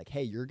skill is like,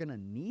 hey, you're going to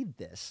need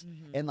this.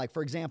 And like,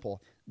 for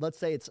example, let's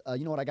say it's,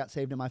 you know what I got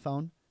saved in my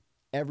phone?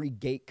 Every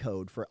gate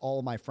code for all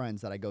of my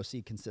friends that I go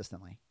see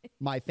consistently.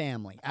 My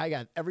family. I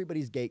got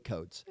everybody's gate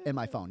codes in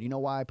my phone. You know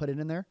why I put it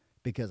in there?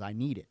 Because I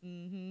need it,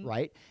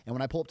 right? And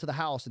when I pull up to the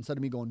house, instead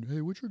of me going,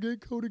 hey, what's your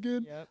gate code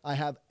again? Yep. I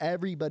have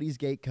everybody's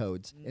gate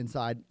codes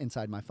inside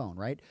my phone,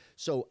 right?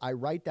 So I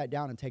write that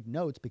down and take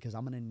notes because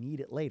I'm going to need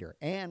it later.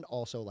 And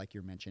also, like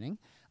you're mentioning,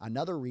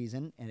 another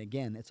reason, and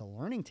again, it's a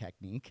learning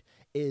technique,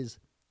 is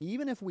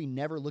even if we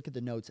never look at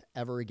the notes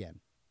ever again,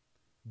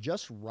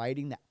 just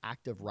writing, the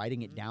act of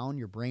writing it down,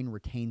 your brain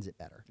retains it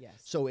better.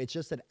 Yes. So it's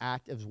just an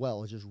act as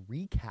well as just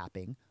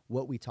recapping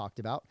what we talked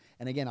about.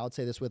 And again, I would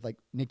say this with like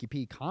Nikki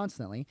P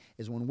constantly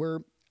is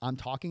when I'm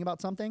talking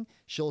about something,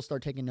 she'll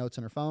start taking notes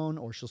on her phone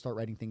or she'll start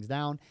writing things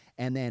down.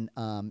 And then,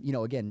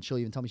 again, she'll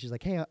even tell me, she's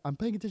like, hey, I'm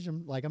paying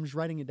attention. Like, I'm just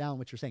writing it down,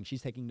 what you're saying.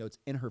 She's taking notes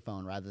in her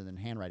phone rather than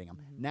handwriting them.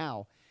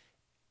 Now,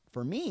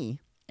 for me,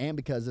 and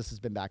because this has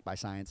been backed by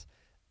science,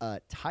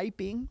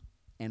 typing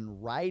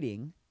and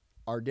writing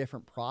are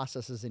different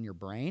processes in your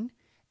brain,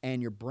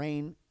 and your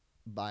brain,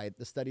 by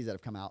the studies that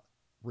have come out,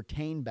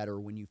 retain better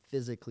when you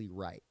physically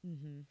write.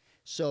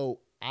 So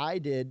I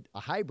did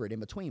a hybrid in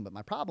between, but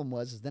my problem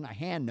was is then I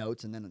hand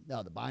notes and then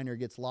the binder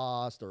gets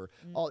lost or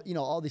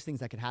all these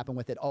things that could happen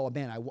with it. Oh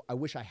man, I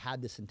wish I had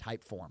this in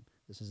type form.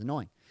 This is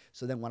annoying.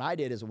 So then what I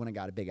did is I went and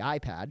got a big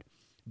iPad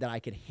that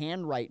I could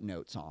handwrite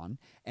notes on,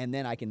 and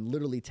then I can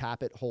literally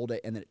tap it, hold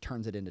it, and then it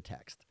turns it into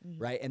text,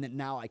 right? And then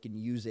now I can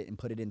use it and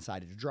put it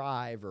inside a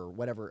drive or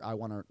whatever I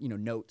want to,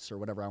 notes or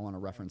whatever I want to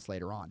reference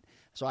later on.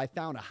 So I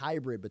found a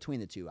hybrid between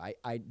the two.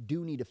 I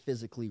do need to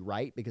physically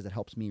write because it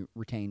helps me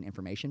retain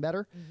information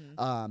better.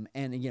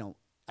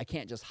 I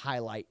can't just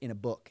highlight in a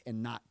book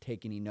and not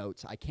take any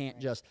notes. I can't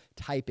just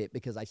type it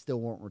because I still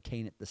won't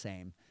retain it the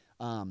same.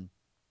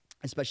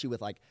 Especially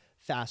with like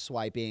fast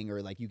swiping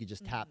or like you could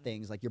just tap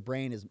things, like your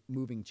brain is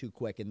moving too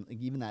quick. And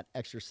even that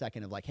extra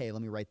second of like, hey,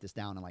 let me write this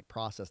down and like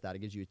process that. It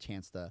gives you a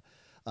chance to,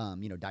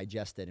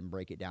 digest it and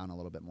break it down a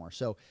little bit more.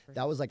 So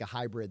that was like a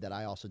hybrid that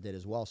I also did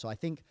as well. So I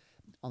think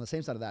on the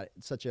same side of that,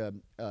 it's such a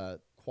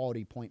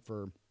quality point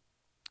for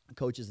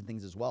coaches and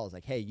things as well is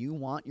like, hey, you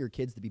want your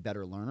kids to be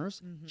better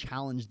learners,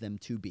 challenge them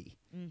to be,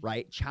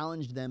 right?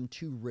 Challenge them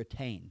to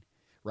retain.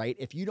 Right?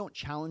 If you don't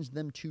challenge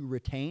them to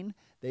retain,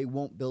 they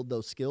won't build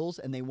those skills,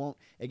 and they won't,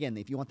 again,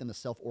 if you want them to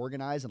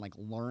self-organize and like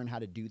learn how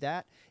to do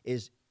that,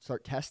 is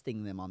start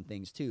testing them on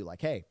things too. Like,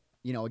 hey,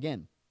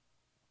 again,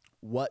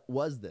 what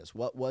was this?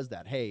 What was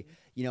that? Hey,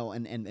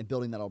 and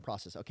building that whole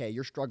process. Okay,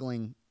 you're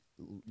struggling.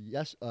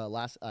 Yes.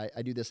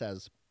 I do this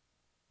as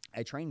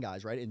I train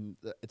guys, right? And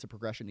it's a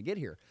progression to get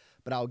here,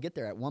 but I'll get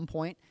there at one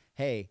point.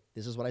 Hey,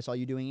 this is what I saw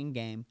you doing in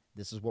game.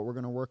 This is what we're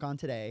going to work on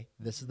today.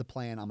 This is the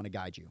plan. I'm going to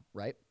guide you,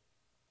 right?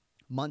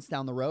 Months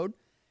down the road,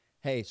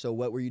 hey, so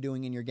what were you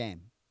doing in your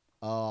game?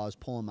 Oh, I was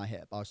pulling my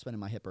hip. I was spinning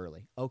my hip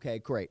early. Okay,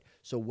 great.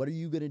 So what are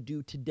you going to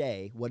do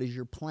today? What is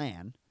your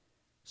plan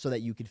so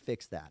that you could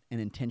fix that and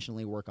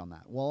intentionally work on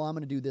that? Well, I'm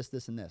going to do this,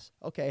 this, and this.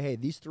 Okay, hey,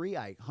 these three,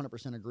 I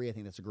 100% agree. I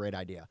think that's a great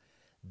idea.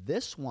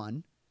 This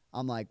one,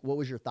 I'm like, what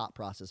was your thought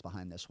process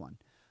behind this one?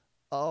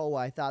 Oh,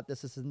 I thought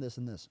this, and this,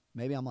 and this.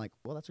 Maybe I'm like,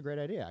 well, that's a great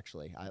idea,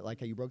 actually. I like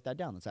how you broke that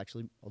down.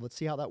 Let's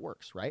see how that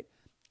works, right?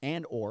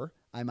 And or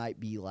I might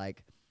be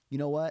like, you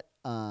know what?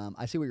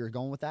 I see where you're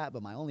going with that,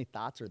 but my only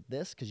thoughts are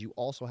this because you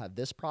also have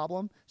this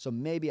problem. So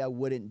maybe I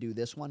wouldn't do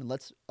this one.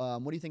 Let's.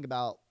 What do you think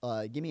about?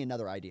 Give me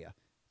another idea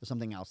of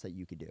something else that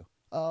you could do.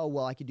 Oh,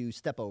 well, I could do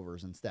step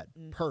overs instead.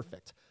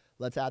 Perfect.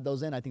 Let's add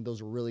those in. I think those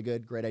are really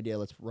good. Great idea.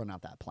 Let's run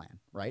out that plan,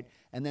 right?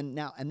 And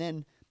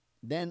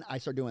then I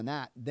start doing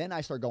that. Then I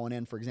start going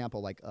in, for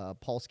example, like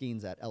Paul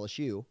Skeens at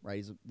LSU, right?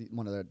 He's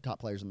one of the top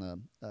players in the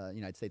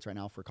United States right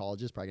now for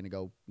colleges. Probably going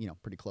to go,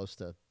 pretty close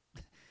to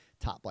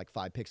top like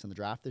 5 picks in the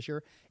draft this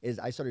year. Is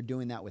I started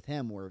doing that with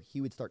him where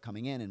he would start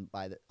coming in, and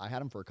I had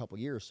him for a couple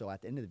years. So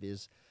at the end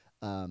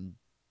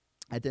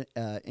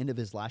of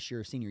his last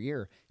year, senior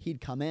year, he'd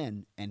come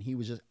in and he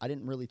was just, I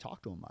didn't really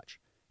talk to him much.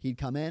 He'd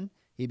come in,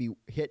 he'd be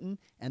hitting,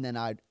 and then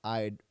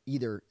I'd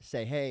either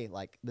say, hey,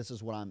 like this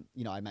is what I'm,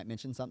 I might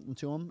mention something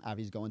to him as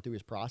he's going through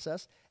his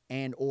process,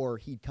 and or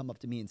he'd come up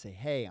to me and say,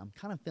 hey, I'm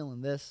kind of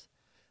feeling this,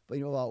 but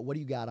what do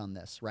you got on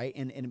this, right?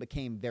 And it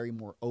became very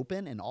more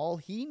open, and all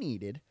he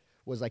needed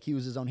was like he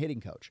was his own hitting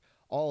coach.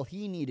 All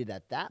he needed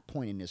at that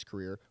point in his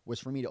career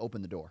was for me to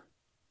open the door.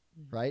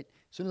 Right?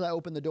 As soon as I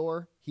open the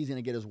door, he's going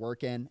to get his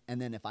work in. And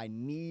then if I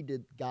need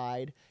to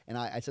guide, and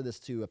I said this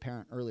to a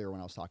parent earlier when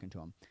I was talking to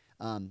him.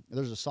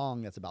 There's a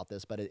song that's about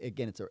this, but I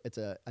think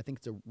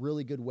it's a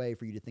really good way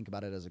for you to think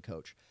about it as a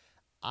coach.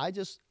 I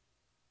just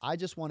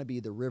want to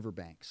be the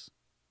riverbanks.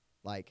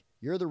 Like,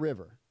 you're the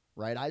river,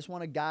 right? I just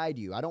want to guide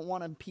you. I don't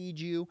want to impede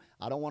you.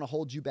 I don't want to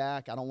hold you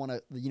back. I don't want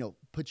to,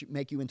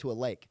 make you into a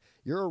lake.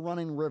 You're a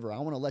running river. I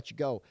want to let you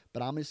go,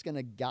 but I'm just going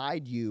to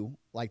guide you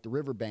like the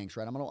riverbanks,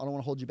 right? I don't want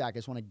to hold you back. I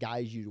just want to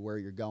guide you to where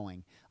you're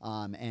going,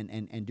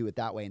 and do it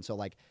that way. And so,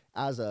 like,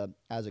 as a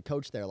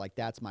coach there, like,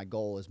 that's my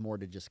goal, is more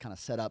to just kind of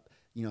set up,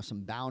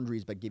 some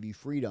boundaries, but give you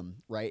freedom,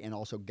 right? And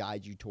also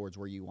guide you towards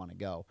where you want to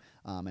go,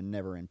 and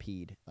never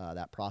impede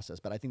that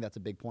process. But I think that's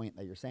a big point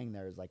that you're saying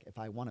there, is like, if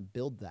I want to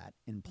build that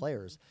in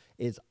players,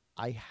 is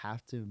I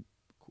have to,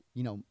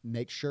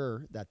 make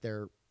sure that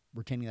they're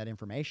retaining that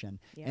information.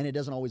 Yeah. And it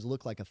doesn't always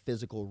look like a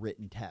physical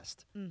written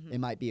test. It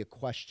might be a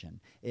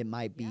question. It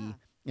might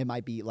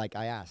be like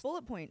I asked.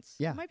 Bullet points.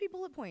 Yeah. It might be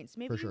bullet points.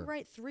 Maybe For you sure.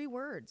 write 3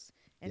 words,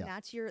 and Yeah.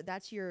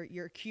 that's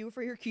your cue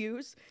for your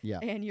cues, Yeah.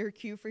 and your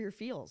cue for your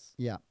feels.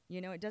 Yeah.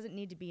 It doesn't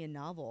need to be a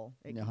novel.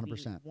 It Yeah, can be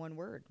 100%. one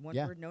word. One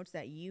Yeah. word notes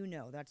that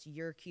that's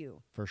your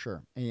cue. For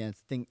sure. And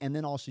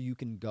then also you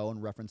can go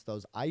and reference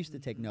those. I used to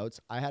take notes.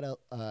 I had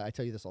I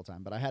tell you this all the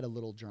time, but I had a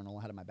little journal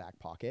I had in my back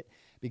pocket,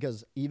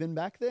 because even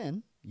back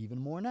then, even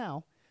more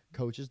now,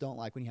 coaches don't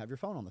like when you have your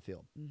phone on the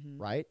field,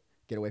 right?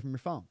 Get away from your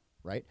phone,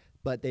 right?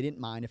 But they didn't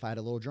mind if I had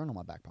a little journal in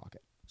my back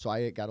pocket. So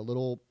I got a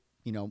little,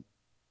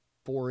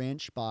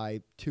 4-inch by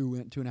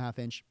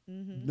 2.5-inch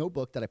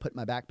notebook that I put in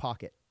my back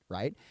pocket,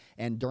 right?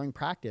 And during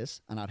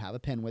practice, and I'd have a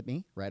pen with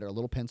me, right, or a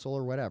little pencil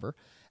or whatever.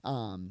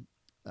 And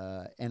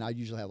I'd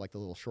usually have like the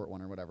little short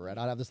one or whatever, right?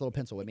 I'd have this little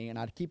pencil with me, and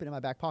I'd keep it in my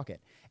back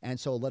pocket. And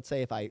so let's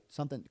say if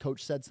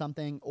coach said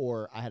something,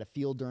 or I had a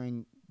field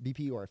during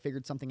BP, or I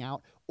figured something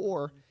out,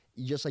 or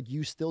just like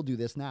you still do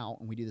this now,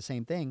 and we do the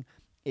same thing,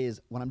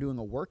 is when I'm doing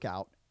a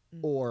workout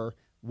or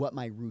what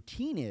my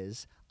routine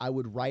is, I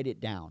would write it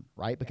down,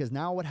 right? Because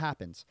now what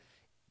happens?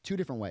 2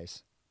 different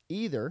ways.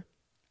 Either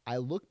I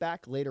look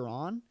back later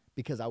on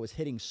because I was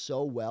hitting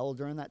so well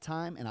during that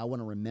time, and I want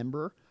to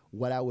remember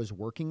what I was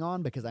working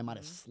on, because I might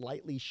have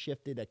slightly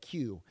shifted a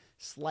cue,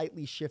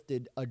 slightly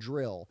shifted a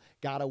drill,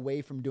 got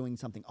away from doing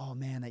something. Oh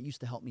man, that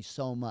used to help me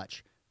so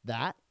much.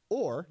 That,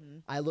 or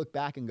I look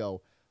back and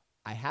go,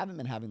 I haven't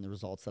been having the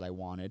results that I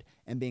wanted,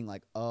 and being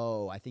like,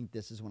 oh, I think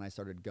this is when I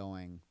started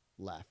going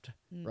left,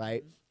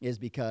 right? Is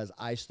because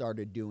I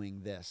started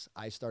doing this.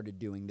 I started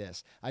doing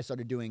this. I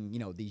started doing,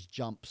 these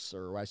jumps,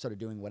 or I started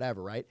doing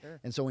whatever, right? Sure.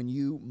 And so when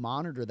you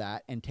monitor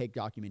that and take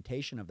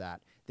documentation of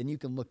that, then you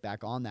can look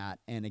back on that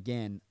and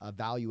again,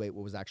 evaluate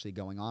what was actually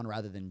going on,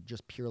 rather than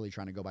just purely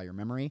trying to go by your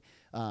memory.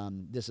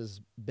 This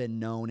has been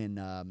known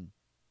in,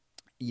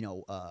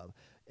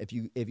 if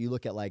you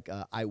look at like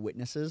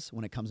eyewitnesses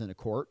when it comes into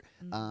court,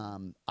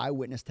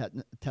 eyewitness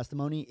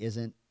testimony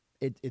isn't.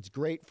 It's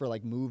great for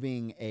like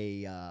moving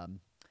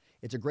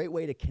it's a great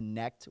way to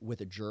connect with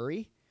a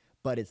jury,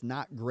 but it's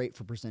not great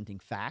for presenting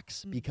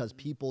facts, because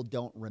people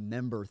don't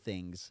remember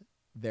things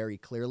very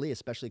clearly,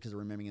 especially because they're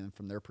remembering them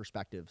from their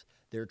perspectives,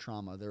 their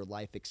trauma, their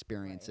life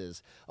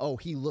experiences. Right. Oh,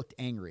 he looked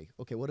angry.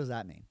 Okay, what does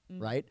that mean,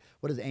 right?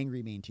 What does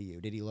angry mean to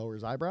you? Did he lower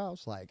his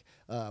eyebrows? Like,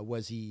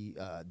 was he?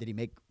 Did he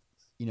make?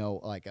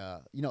 Like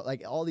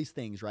all these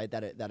things, right?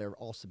 That are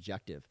all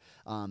subjective.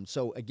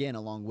 So again,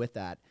 along with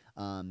that,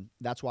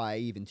 that's why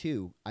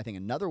I think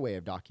another way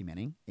of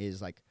documenting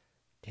is like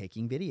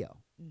taking video,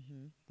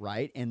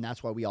 right? And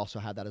that's why we also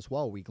have that as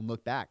well. We can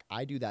look back.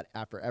 I do that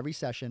after every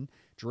session.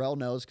 Jarrell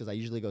knows, because I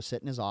usually go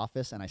sit in his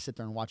office and I sit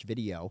there and watch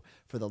video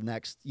for the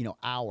next,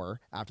 hour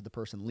after the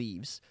person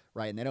leaves,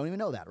 right? And they don't even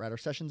know that, right? Our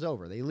session's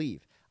over. They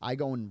leave. I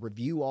go and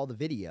review all the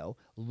video,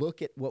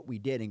 look at what we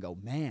did and go,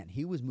 man,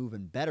 he was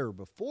moving better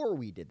before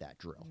we did that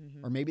drill.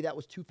 Or maybe that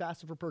was too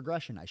fast of a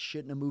progression. I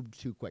shouldn't have moved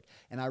too quick.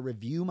 And I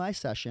review my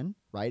session,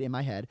 right, in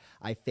my head.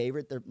 I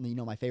favorite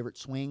my favorite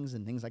swings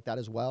and things like that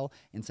as well,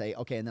 and say,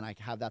 okay, and then I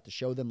have that to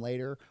show them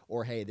later.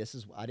 Or, hey,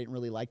 I didn't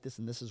really like this,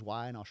 and this is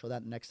why, and I'll show that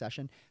in the next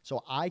session.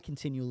 So I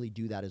continually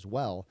do that as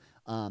well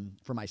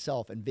for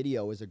myself. And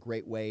video is a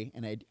great way,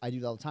 and I do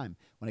that all the time.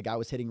 When a guy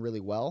was hitting really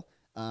well,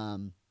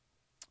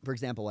 for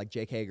example, like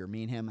Jake Hager,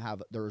 me and him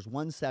there was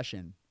one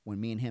session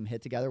when me and him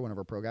hit together, one of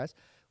our pro guys.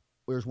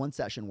 There was one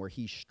session where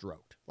he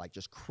stroked, like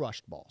just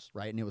crushed balls,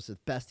 right? And it was the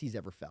best he's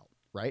ever felt,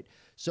 right?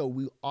 So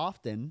we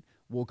often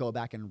will go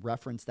back and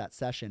reference that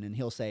session, and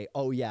he'll say,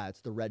 oh yeah,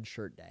 it's the red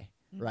shirt day.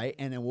 Right.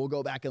 And then we'll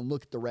go back and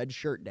look at the red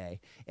shirt day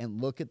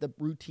and look at the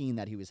routine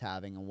that he was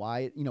having, and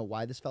why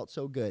this felt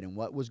so good, and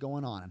what was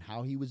going on, and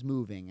how he was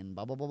moving, and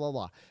blah, blah, blah, blah,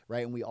 blah.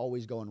 Right. And we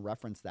always go and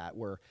reference that,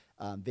 where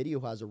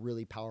video has a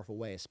really powerful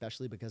way,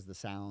 especially because the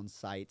sounds,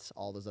 sights,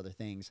 all those other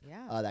things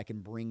that can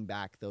bring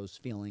back those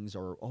feelings,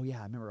 or, oh yeah,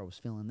 I remember I was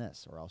feeling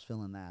this, or I was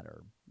feeling that,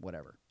 or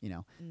whatever,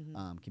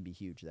 can be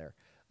huge there.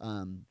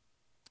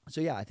 So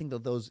yeah, I think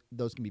that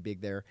those can be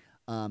big there.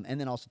 And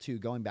then also too,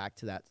 going back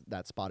to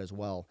that spot as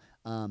well.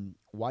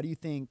 Why do you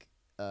think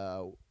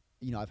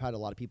I've had a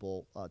lot of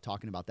people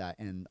talking about that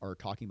or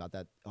talking about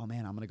that. Oh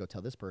man, I'm going to go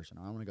tell this person,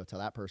 or I'm going to go tell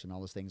that person, all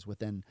those things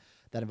within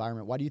that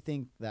environment. Why do you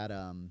think that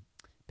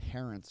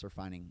parents are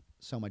finding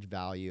so much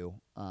value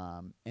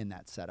in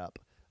that setup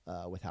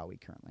with how we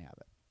currently have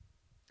it?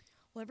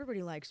 Well,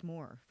 everybody likes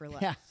more for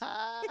less.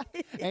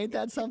 Ain't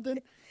that something?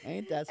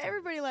 Ain't that something?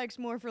 Everybody likes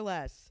more for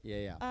less.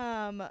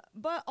 Yeah.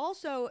 But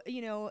also,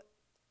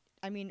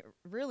 I mean,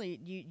 really,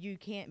 you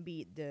can't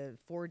beat the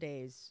 4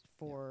 days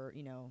for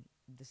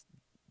the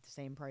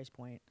same price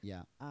point.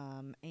 Yeah.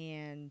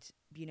 And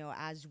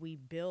as we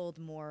build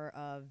more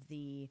of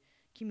the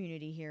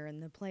community here in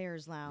the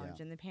players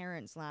lounge and the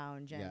parents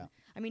lounge, and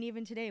I mean,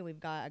 even today we've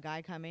got a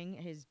guy coming,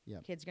 his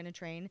kid's going to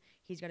train,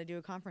 he's got to do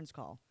a conference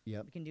call.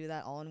 We can do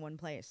that all in one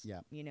place.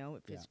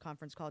 If his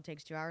conference call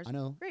takes 2 hours, I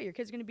know, great, your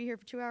kid's going to be here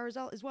for 2 hours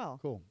as well.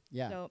 Cool.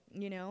 Yeah. So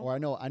or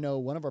I know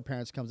one of our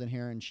parents comes in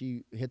here and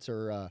she hits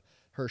her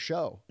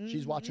show.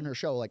 She's watching her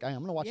show, like, I'm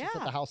going to watch this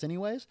at the house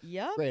anyways.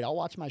 Great, I'll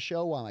watch my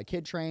show while my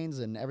kid trains,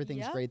 and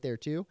everything's great there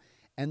too.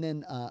 And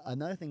then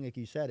another thing, like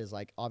you said, is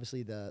like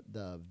obviously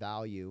the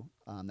value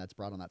that's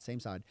brought on that same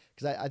side.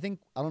 Because I think,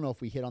 I don't know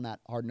if we hit on that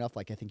hard enough,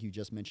 like I think you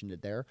just mentioned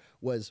it there,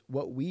 was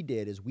what we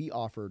did is we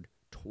offered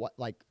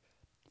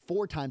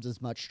 4 times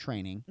as much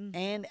training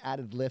and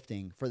added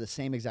lifting for the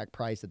same exact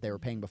price that they were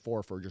paying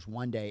before for just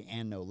 1 day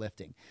and no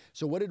lifting.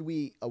 So what did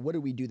we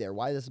do there?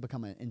 Why this has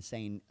become an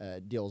insane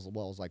deal as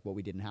well as like what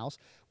we did in house?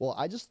 Well,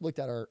 I just looked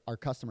at our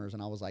customers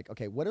and I was like,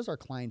 okay, what is our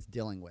clients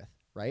dealing with,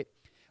 right?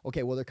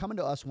 Okay, well, they're coming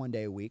to us 1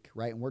 day a week,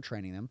 right? And we're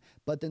training them.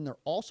 But then they're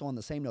also, on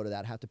the same note of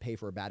that, have to pay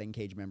for a batting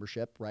cage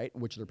membership, right?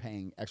 Which they're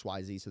paying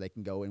XYZ so they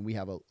can go. And we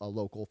have a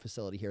local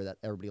facility here that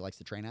everybody likes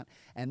to train at.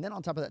 And then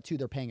on top of that, too,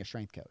 they're paying a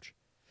strength coach.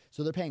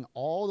 So they're paying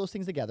all those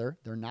things together.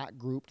 They're not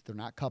grouped. They're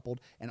not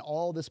coupled. And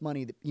all this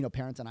money that,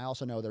 parents, and I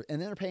also know, and then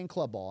they're paying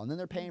club ball, and then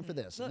they're paying for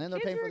this, and then they're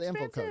paying for the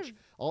info coach,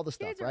 all the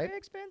stuff, kids right? Kids are very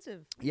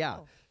expensive. Yeah.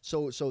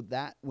 So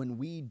that when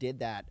we did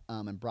that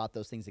and brought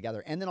those things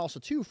together, and then also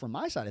too, from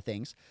my side of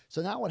things,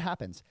 so now what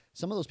happens?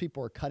 Some of those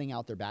people are cutting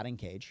out their batting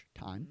cage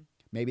time.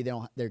 Maybe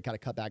they're got to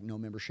cut back, no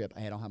membership.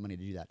 Hey, I don't have money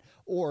to do that.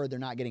 Or they're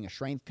not getting a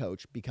strength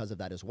coach because of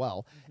that as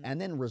well.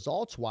 And then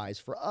results wise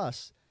for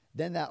us,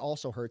 then that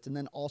also hurts, and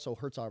then also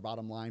hurts our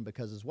bottom line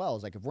because as well,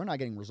 is like if we're not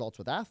getting results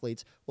with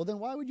athletes, well, then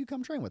why would you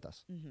come train with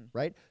us,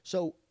 right?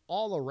 So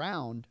all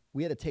around,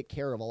 we had to take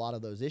care of a lot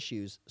of those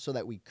issues so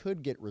that we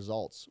could get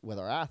results with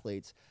our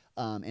athletes,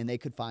 and they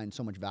could find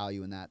so much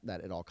value in that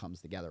it all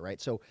comes together, right?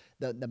 So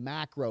the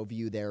macro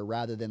view there,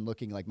 rather than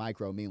looking like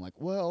micro, meaning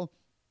like, well,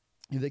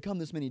 if they come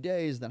this many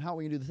days, then how are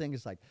we gonna do the thing?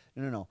 It's like,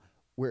 no.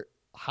 We're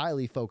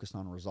highly focused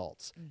on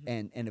results,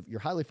 and if you're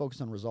highly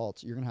focused on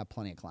results, you're gonna have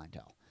plenty of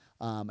clientele.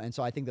 And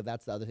so I think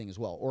that's the other thing as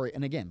well.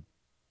 And again,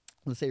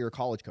 let's say you're a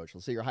college coach.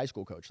 Let's say you're a high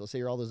school coach. Let's say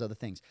you're all those other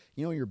things.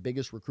 Your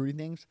biggest recruiting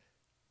things,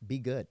 be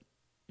good,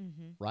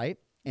 right?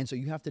 And so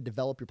you have to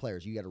develop your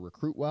players. You got to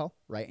recruit well,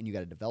 right? And you got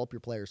to develop your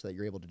players so that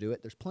you're able to do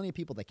it. There's plenty of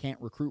people that can't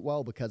recruit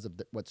well because of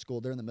what school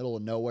they're in the middle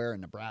of nowhere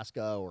in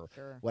Nebraska or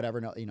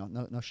whatever.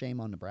 No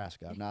shame on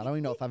Nebraska. I don't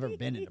even know if I've ever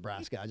been in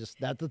Nebraska.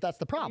 That's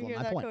the problem. You hear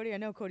my that, point. Cody? I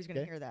know Cody's going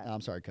to hear that.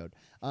 I'm sorry, Code.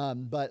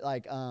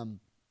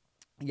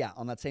 Yeah,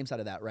 on that same side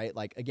of that, right?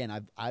 Like, again,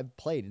 I've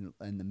played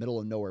in the middle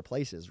of nowhere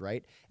places,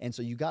 right? And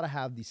so you got to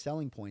have these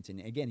selling points.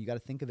 And again, you got to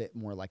think of it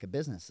more like a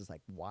business. It's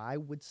like, why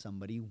would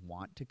somebody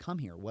want to come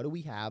here? What do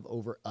we have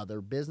over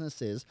other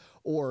businesses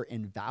or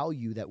in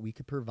value that we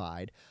could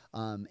provide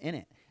in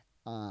it?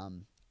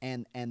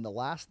 And the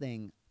last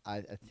thing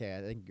I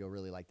think you'll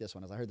really like this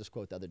one is I heard this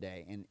quote the other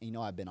day, and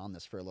I've been on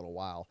this for a little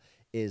while,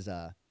 is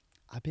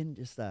I've been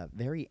just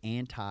very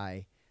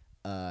anti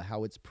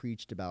how it's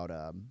preached about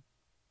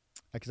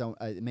because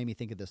it made me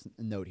think of this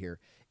note here,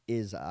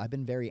 is I've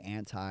been very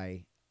anti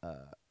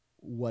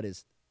what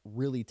is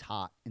really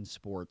taught in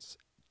sports,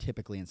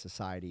 typically in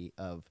society,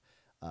 of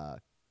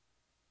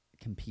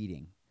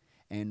competing.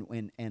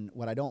 And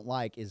what I don't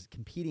like is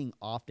competing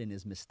often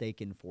is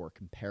mistaken for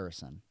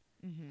comparison.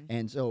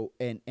 And so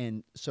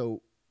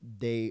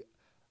they're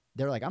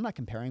like, I'm not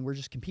comparing, we're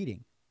just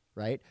competing,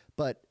 right?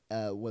 But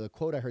with a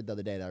quote I heard the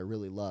other day that I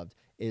really loved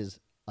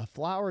is, a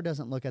flower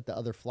doesn't look at the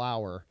other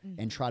flower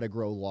and try to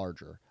grow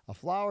larger. A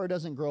flower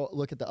doesn't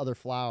look at the other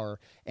flower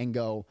and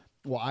go,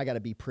 well, I got to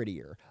be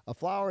prettier. A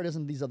flower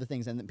doesn't these other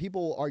things. And then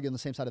people argue on the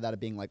same side of that of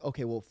being like,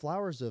 okay, well,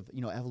 flowers of,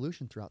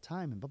 evolution throughout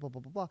time and blah, blah,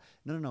 blah, blah, blah.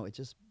 No. It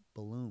just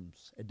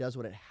blooms. It does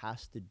what it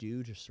has to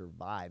do to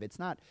survive. It's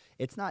not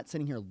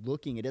sitting here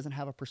looking. It doesn't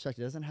have a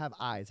perspective. It doesn't have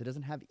eyes. It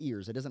doesn't have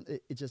ears.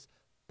 It just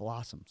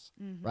blossoms,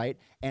 right?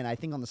 And I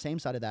think on the same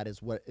side of that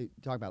is what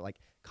talk about, like,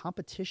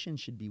 competition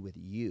should be with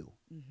you.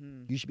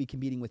 You should be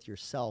competing with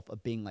yourself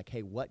of being like,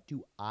 hey, what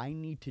do I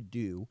need to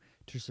do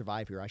to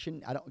survive here?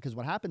 Because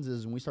what happens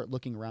is when we start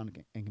looking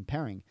around and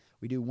comparing,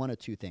 we do one of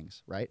two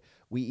things, right?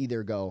 We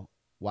either go,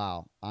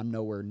 wow, I'm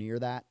nowhere near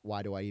that.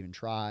 Why do I even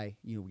try?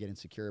 We get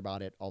insecure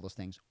about it, all those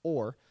things.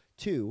 Or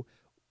two,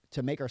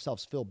 to make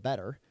ourselves feel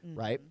better,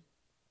 right?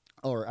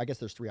 Or I guess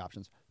there's 3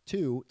 options.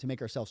 Two, to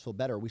make ourselves feel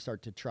better, we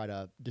start to try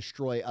to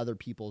destroy other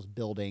people's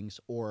buildings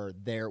or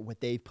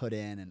what they've put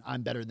in, and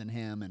I'm better than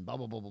him, and blah,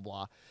 blah, blah, blah,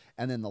 blah.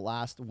 And then the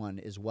last one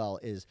as well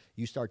is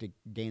you start to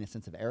gain a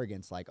sense of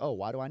arrogance, like, oh,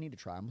 why do I need to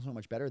try? I'm so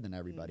much better than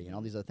everybody, and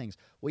all these other things.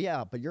 Well,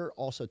 yeah, but you're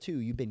also, too,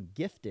 you've been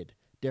gifted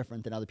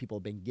different than other people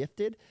have been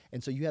gifted.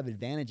 And so you have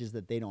advantages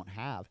that they don't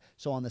have.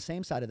 So on the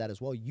same side of that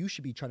as well, you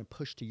should be trying to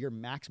push to your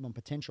maximum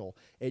potential.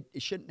 It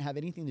shouldn't have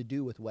anything to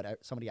do with what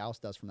somebody else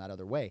does from that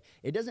other way.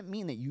 It doesn't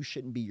mean that you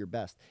shouldn't be your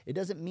best. It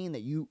doesn't mean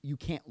that you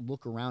can't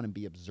look around and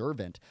be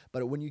observant.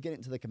 But when you get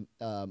into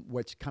the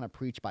what's kind of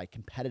preached by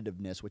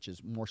competitiveness, which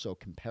is more so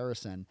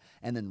comparison,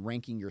 and then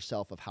ranking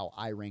yourself of how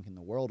I rank in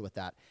the world with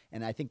that.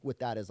 And I think with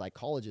that is like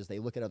colleges, they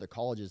look at other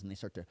colleges and they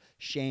start to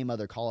shame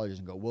other colleges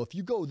and go, well, if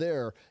you go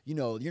there,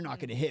 you're not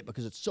going to hit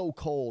because it's so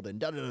cold and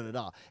da da da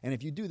da. And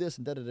if you do this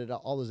and da da da da,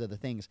 all those other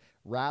things,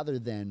 rather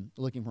than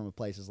looking from a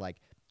place is like,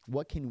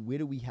 where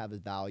do we have as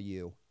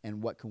value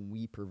and what can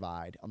we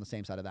provide on the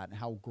same side of that, and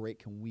how great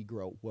can we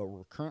grow where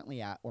we're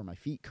currently at or my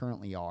feet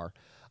currently are,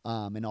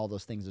 and all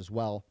those things as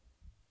well.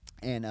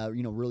 And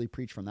really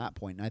preach from that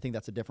point. And I think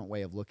that's a different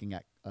way of looking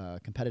at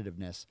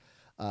competitiveness.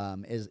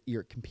 Is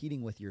you're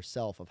competing with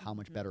yourself of how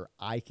much better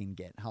I can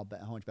get, how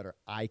much better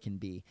I can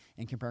be,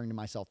 and comparing to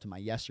myself to my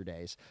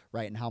yesterdays,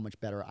 right? And how much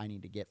better I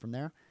need to get from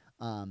there.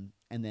 And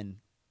then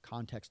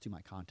context to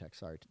my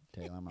context. Sorry,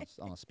 Taylor, I'm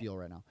on a spiel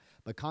right now.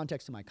 But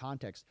context to my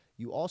context,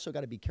 you also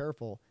got to be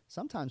careful.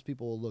 Sometimes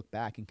people will look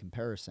back in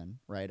comparison,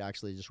 right? I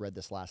actually just read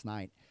this last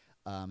night.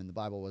 In the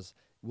Bible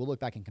we'll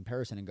look back in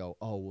comparison and go,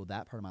 oh, well,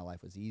 that part of my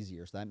life was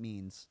easier. So that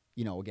means,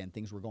 again,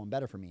 things were going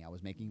better for me. I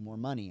was making more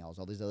money. I was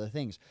all these other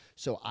things.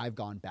 So I've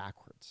gone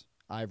backwards.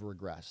 I've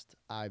regressed.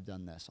 I've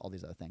done this, all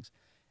these other things.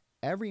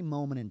 Every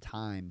moment in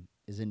time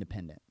is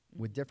independent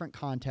with different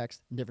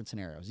contexts and different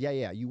scenarios.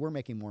 Yeah, you were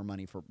making more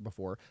money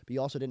before, but you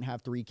also didn't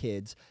have 3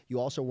 kids. You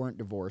also weren't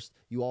divorced.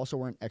 You also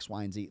weren't X,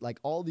 Y, and Z. Like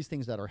all these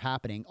things that are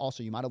happening.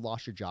 Also, you might have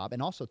lost your job.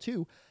 And also,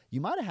 too,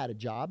 you might have had a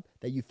job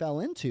that you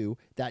fell into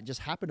that just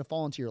happened to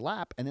fall into your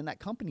lap, and then that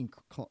company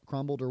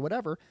crumbled or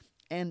whatever.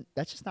 And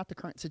that's just not the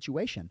current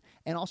situation.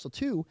 And also,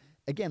 too,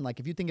 again,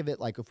 like if you think of it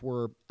like if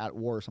we're at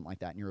war or something like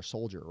that and you're a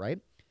soldier, right?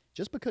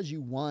 Just because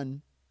you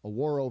won a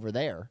war over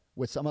there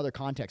with some other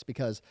context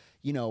because,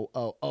 we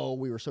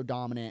were so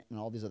dominant and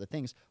all these other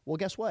things. Well,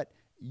 guess what?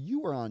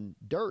 You were on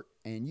dirt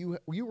and you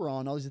were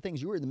on all these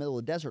things. You were in the middle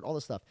of the desert, all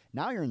this stuff.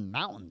 Now you're in the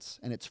mountains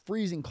and it's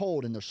freezing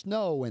cold and there's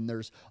snow and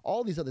there's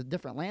all these other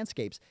different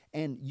landscapes.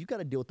 And you got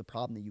to deal with the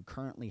problem that you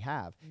currently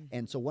have. Mm-hmm.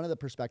 And so one of the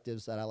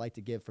perspectives that I like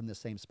to give from this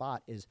same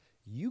spot is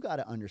you got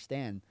to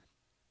understand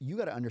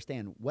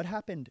what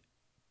happened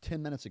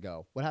 10 minutes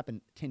ago, what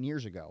happened 10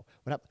 years ago,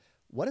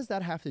 what does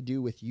that have to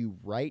do with you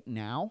right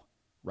now,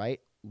 right?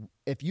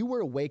 If you were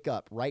to wake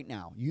up right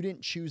now, you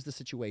didn't choose the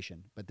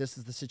situation, but this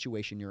is the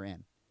situation you're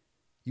in.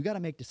 You got to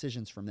make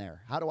decisions from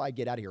there. How do I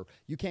get out of here?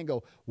 You can't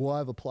go, well,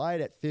 I've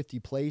applied at 50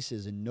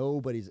 places and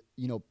nobody's,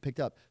 picked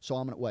up. So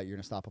I'm going to, you're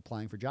going to stop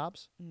applying for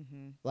jobs?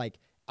 Mm-hmm. Like,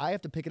 I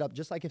have to pick it up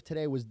just like if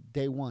today was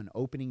day 1,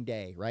 opening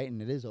day, right?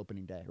 And it is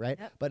opening day, right?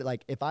 Yep. But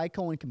like, if I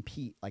go and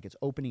compete, like it's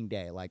opening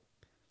day, like,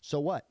 so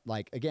what?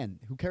 Like, again,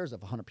 who cares if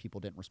 100 people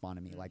didn't respond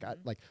to me? Mm-hmm.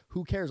 Like,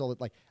 who cares?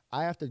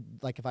 I have to,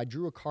 like, if I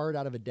drew a card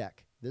out of a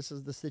deck, this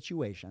is the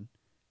situation,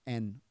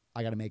 and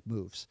I got to make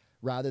moves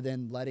rather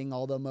than letting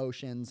all the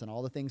emotions and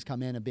all the things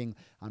come in and being,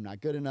 I'm not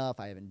good enough.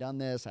 I haven't done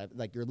this.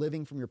 You're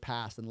living from your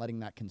past and letting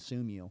that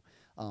consume you,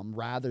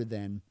 rather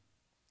than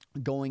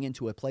going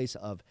into a place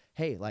of,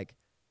 hey, like,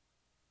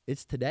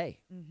 it's today.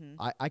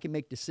 Mm-hmm. I can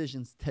make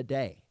decisions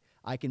today.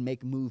 I can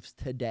make moves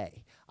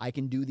today. I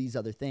can do these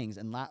other things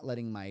and not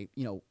letting my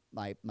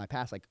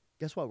past, like,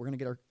 guess what? We're going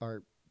to get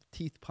our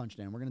teeth punched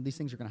in. These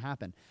things are going to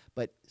happen.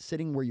 But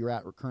sitting where you're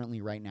at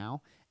currently right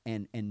now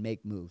and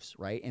make moves,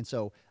 right? And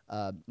so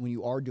when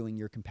you are doing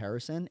your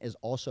comparison is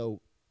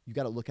also, you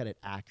got to look at it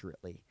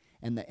accurately.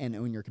 And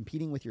when you're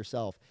competing with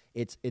yourself,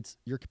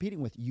 you're competing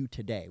with you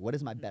today. What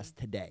is my best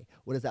today?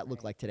 What does that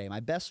look like today? My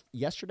best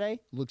yesterday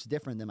looks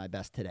different than my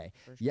best today.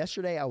 Sure.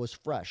 Yesterday I was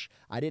fresh.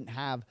 I didn't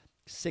have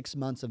 6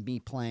 months of me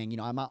playing.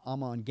 I'm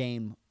on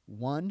game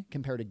 1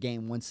 compared to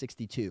game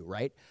 162,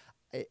 right?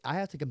 I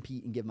have to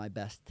compete and give my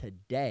best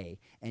today.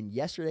 And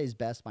yesterday's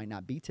best might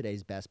not be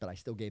today's best, but I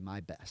still gave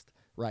my best,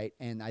 right?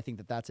 And I think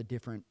that that's a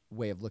different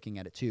way of looking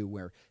at it too,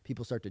 where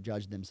people start to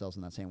judge themselves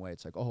in that same way.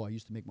 It's like, oh, I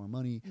used to make more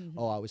money. Mm-hmm.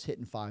 Oh, I was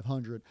hitting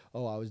 500.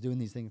 Oh, I was doing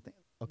these things.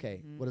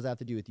 Okay, mm-hmm. What does that have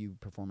to do with you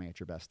performing at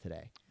your best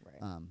today?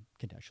 Right.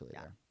 Contextually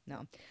there.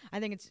 No,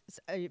 I think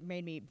it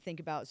made me think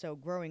about, so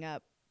growing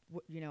up,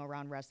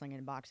 around wrestling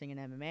and boxing and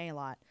MMA a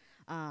lot.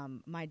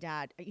 My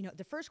dad,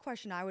 the first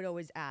question I would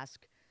always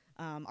ask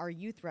our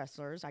youth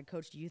wrestlers, I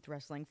coached youth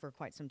wrestling for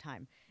quite some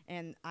time,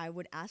 and I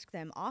would ask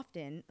them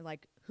often,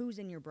 like, who's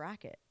in your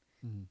bracket?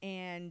 Mm-hmm.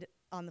 And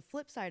on the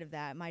flip side of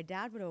that, my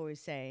dad would always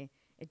say,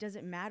 it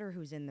doesn't matter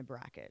who's in the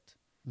bracket.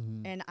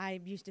 And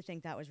I used to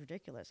think that was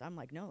ridiculous. I'm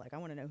like, no, like I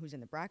want to know who's in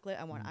the bracket.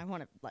 I want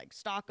to like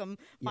stalk them,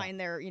 find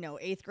their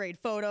 8th grade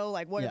photo,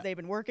 like what have they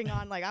been working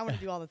on? Like I want to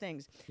do all the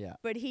things. Yeah.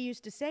 But he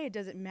used to say it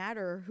doesn't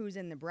matter who's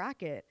in the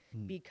bracket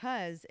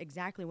because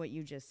exactly what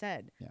you just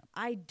said. Yeah.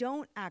 I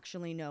don't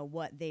actually know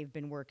what they've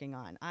been working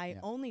on. I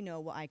only know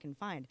what I can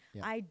find.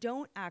 Yeah. I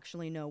don't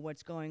actually know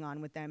what's going on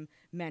with them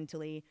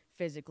mentally,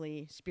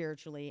 physically,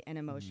 spiritually, and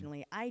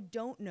emotionally. I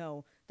don't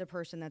know the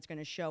person that's going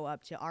to show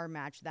up to our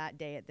match that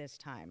day at this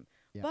time.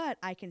 Yeah. But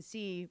I can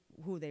see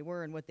who they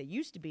were and what they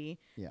used to be.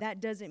 Yeah. That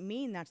doesn't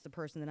mean that's the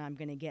person that I'm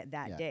going to get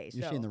that day.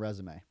 You're seeing the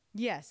resume.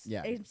 Yes.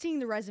 Yeah. I'm seeing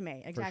the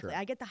resume. Exactly. sure.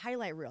 I get the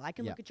highlight reel. I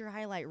can look at your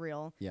highlight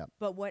reel. Yeah.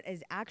 But what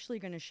is actually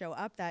going to show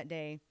up that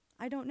day,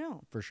 I don't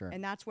know. For sure.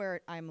 And that's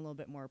where I'm a little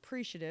bit more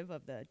appreciative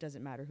of the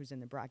doesn't matter who's in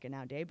the bracket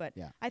nowadays. But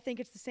Yeah. I think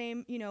it's the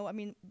same,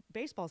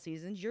 baseball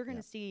seasons, you're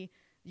going to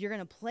you're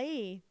going to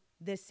play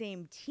the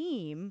same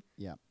team.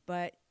 Yeah.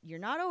 But you're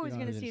not always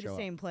don't going to even see the show up.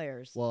 same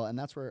players. Well, and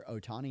that's where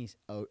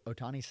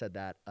Otani said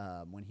that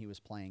when he was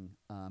playing.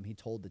 He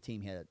told the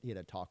team he had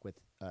a talk with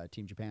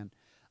Team Japan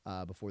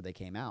before they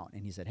came out,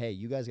 and he said, "Hey,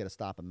 you guys got to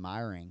stop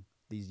admiring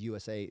these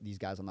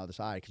guys on the other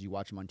side because you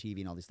watch them on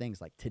TV and all these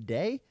things. Like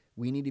today,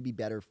 we need to be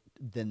better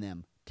than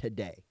them.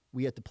 Today,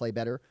 we have to play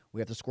better. We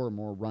have to score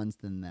more runs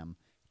than them."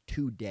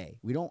 Today,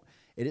 we don't.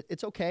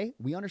 It's okay.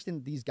 We understand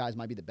that these guys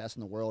might be the best in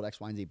the world, X,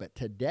 Y, and Z, but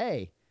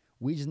today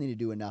we just need to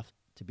do enough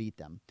to beat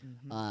them.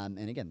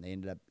 And again, they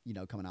ended up,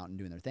 coming out and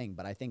doing their thing.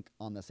 But I think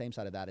on the same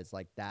side of that, it's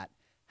like that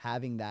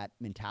having that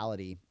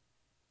mentality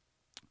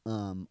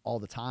all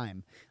the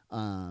time,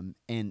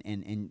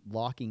 and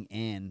locking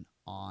in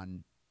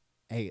on,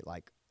 hey,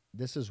 like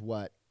this is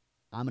what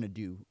I'm gonna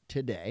do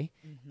today,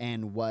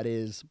 and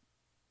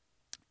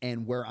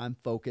and where I'm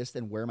focused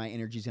and where my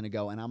energy is going to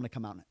go. And I'm going to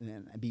come out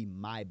and be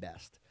my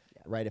best,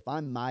 right? If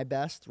I'm my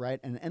best, right?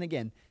 And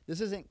again,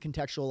 this isn't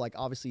contextual, like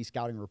obviously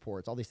scouting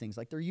reports, all these things,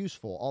 like they're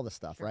useful, all this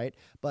stuff, right?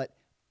 But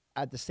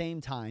at the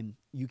same time,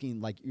 you can,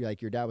 like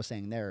your dad was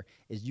saying there,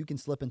 is you can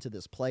slip into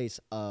this place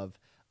of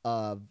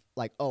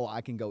like, oh,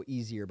 I can go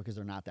easier because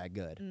they're not that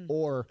good,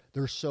 or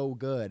they're so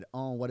good.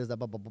 Oh, what is that?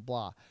 Blah, blah, blah,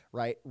 blah.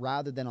 Right.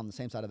 Rather than on the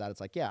same side of that,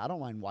 it's like, yeah, I don't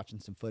mind watching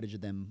some footage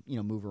of them,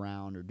 move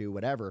around or do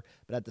whatever.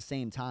 But at the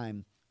same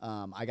time,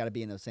 I got to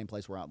be in the same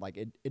place where I'm like,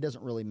 it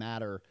doesn't really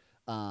matter.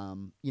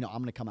 I'm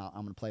going to come out,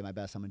 I'm going to play my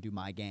best. I'm going to do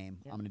my game.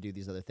 I'm going to do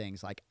these other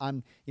things. Like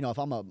if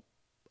I'm a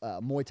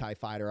Muay Thai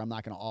fighter, I'm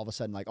not going to all of a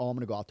sudden like, oh, I'm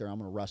going to go out there and I'm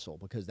going to wrestle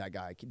because that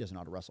guy doesn't know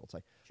how to wrestle. It's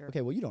like,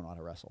 okay, well, you don't know how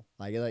to wrestle.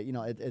 Like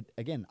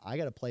again, I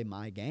got to play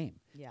my game,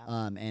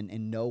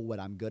 and know what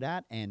I'm good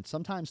at. And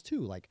sometimes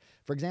too, like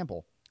for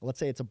example, let's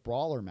say it's a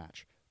brawler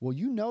match. Well,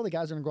 the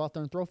guys are going to go out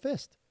there and throw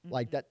fist.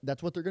 Like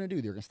that's what they're going to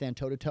do. They're going to stand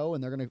toe to toe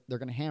and they're going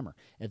to hammer.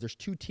 And if there's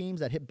two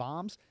teams that hit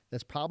bombs,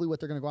 that's probably what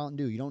they're going to go out and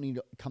do. You don't need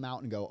to come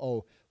out and go,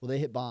 oh, well, they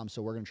hit bombs,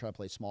 so we're going to try to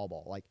play small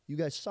ball. Like you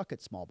guys suck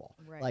at small ball.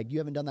 Right. Like you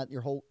haven't done that the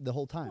whole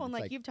time. Well, and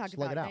It's like you've talked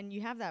slug about, it out. and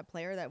you have that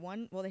player that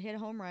they hit a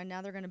home run,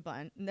 now they're going to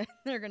bunt, and then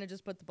they're going to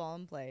just put the ball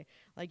in play.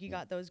 Like you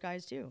got those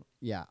guys too.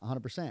 Yeah,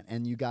 100%.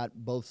 And you got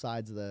both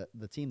sides of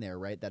the team there,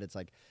 right? That it's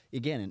like,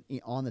 again,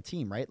 on the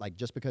team, right? Like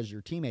just because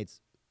your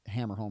teammates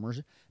hammer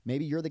homers,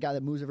 maybe you're the guy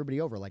that moves everybody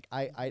over. Like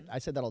I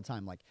said that all the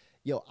time. Like,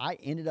 I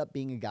ended up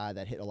being a guy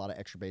that hit a lot of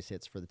extra base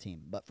hits for the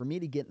team. But for me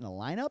to get in the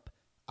lineup,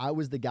 I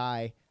was the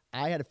guy.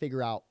 I had to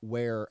figure out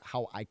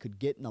how I could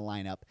get in the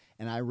lineup.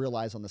 And I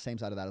realized on the same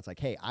side of that, it's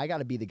like, hey, I got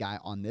to be the guy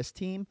on this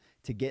team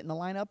to get in the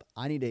lineup.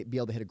 I need to be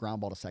able to hit a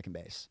ground ball to second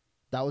base.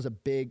 That was a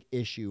big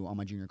issue on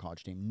my junior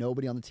college team.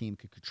 Nobody on the team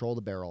could control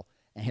the barrel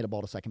and hit a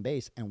ball to second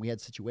base. And we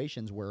had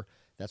situations where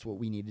that's what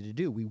we needed to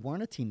do. We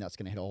weren't a team that's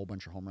going to hit a whole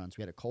bunch of home runs.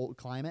 We had a cold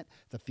climate.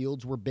 The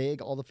fields were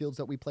big. All the fields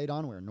that we played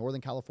on were in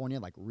Northern California,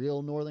 like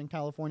real Northern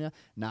California,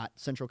 not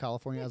Central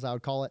California as I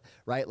would call it,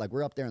 right? Like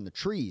we're up there in the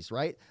trees,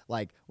 right?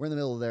 Like we're in the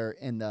middle of there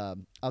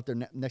out there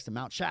next to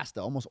Mount Shasta,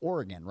 almost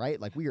Oregon,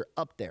 right? Like we are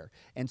up there.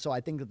 And so I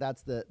think that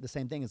that's the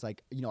same thing. It's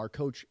like, our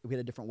coach, we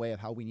had a different way of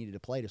how we needed to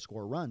play to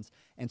score runs.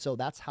 And so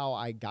that's how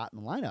I got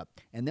in the lineup.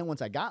 And then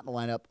once I got in the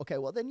lineup, okay,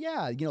 well then,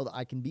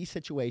 I can be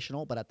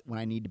situational, but when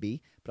I need to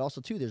be, but also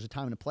too, there's a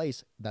time and a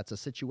place that's a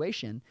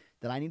situation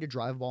that I need to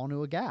drive a ball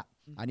into a gap.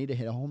 I need to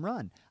hit a home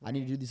run. Right. I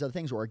need to do these other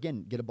things, or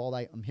again, get a ball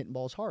that I'm hitting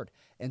balls hard.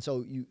 And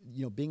so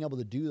being able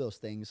to do those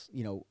things,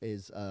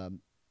 is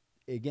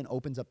again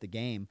opens up the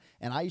game.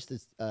 And I used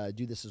to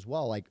do this as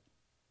well, like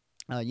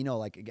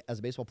as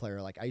a baseball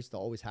player, like I used to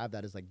always have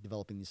that as like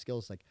developing these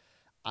skills. Like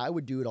I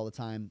would do it all the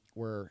time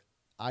where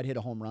I'd hit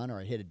a home run or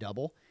I'd hit a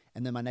double,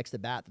 and then my next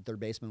at bat, the third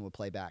baseman would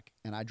play back,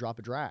 and I'd drop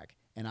a drag,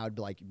 and I would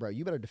be like, bro,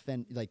 you better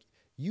defend. Like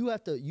you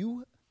have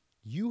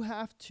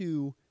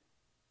to,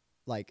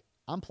 like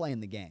I'm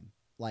playing the game.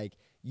 Like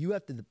you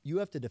have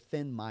to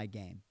defend my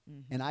game,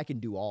 and I can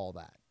do all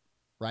that,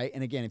 right?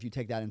 And again, if you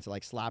take that into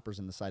like slappers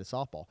in the side of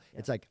softball,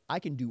 it's like I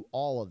can do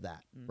all of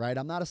that, right?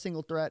 I'm not a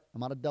single threat.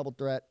 I'm not a double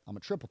threat. I'm a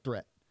triple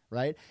threat,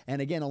 right?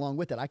 And again, along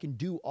with it, I can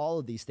do all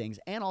of these things.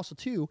 And also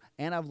too,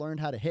 and I've learned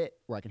how to hit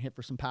where I can hit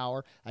for some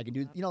power. I can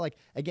do, like,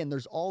 again,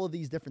 there's all of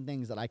these different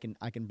things that I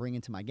can bring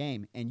into my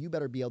game, and you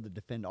better be able to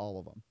defend all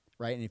of them.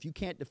 Right. And if you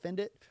can't defend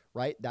it,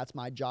 right, that's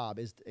my job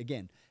is,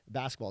 again,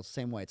 basketball, it's the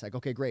same way. It's like,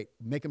 okay, great.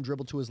 Make him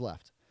dribble to his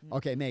left.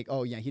 Okay,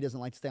 he doesn't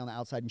like to stay on the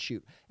outside and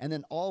shoot. And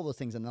then all those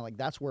things. And then, like,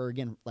 that's where,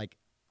 again, like,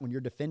 when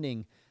you're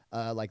defending,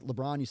 like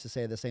LeBron used to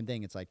say the same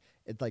thing. It's like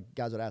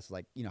guys would ask,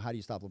 like, how do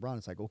you stop LeBron?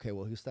 It's like, okay,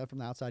 well, he'll step from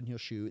the outside and he'll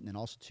shoot. And then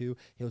also, too,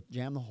 he'll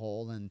jam the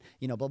hole and,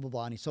 blah, blah,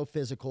 blah. And he's so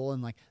physical.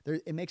 And, like,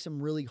 it makes him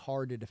really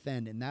hard to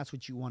defend. And that's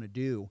what you want to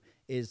do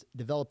is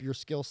develop your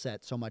skill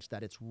set so much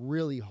that it's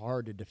really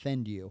hard to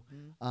defend you,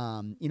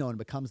 and it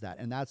becomes that.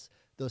 And that's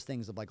those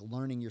things of, like,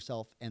 learning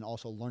yourself and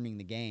also learning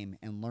the game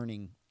and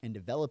learning and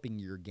developing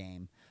your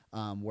game,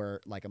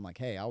 where, like, I'm like,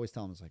 hey, I always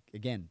tell them, it's like,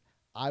 again,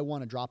 I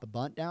want to drop a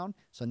bunt down.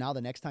 So now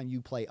the next time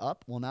you play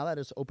up, well, now that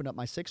has opened up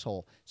my 6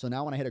 hole. So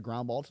now when I hit a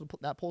ground ball to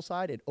that pull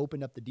side, it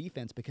opened up the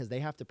defense because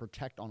they have to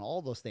protect on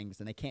all those things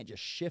and they can't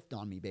just shift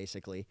on me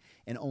basically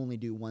and only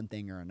do one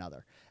thing or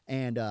another.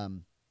 And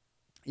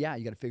you got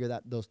to figure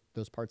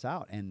those parts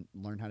out and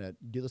learn how to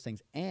do those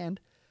things. And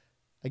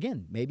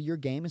again, maybe your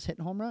game is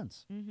hitting home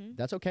runs.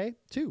 That's okay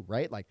too,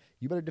 right? Like,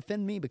 you better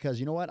defend me because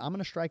you know what? I'm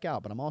going to strike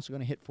out, but I'm also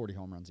going to hit 40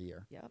 home runs a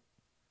year. Yep.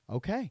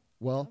 Okay.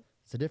 Well,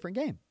 it's a different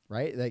game,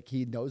 right? Like,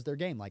 he knows their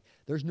game. Like,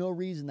 there's no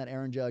reason that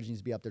Aaron Judge needs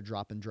to be up there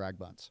dropping drag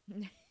bunts,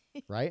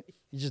 right?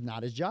 It's just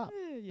not his job.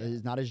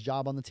 It's not his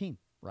job on the team,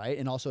 right?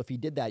 And also, if he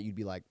did that, you'd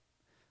be like,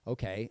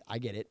 okay, I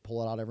get it.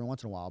 Pull it out every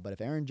once in a while. But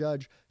if Aaron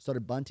Judge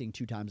started bunting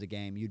 2 times a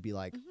game, you'd be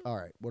like, all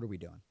right, what are we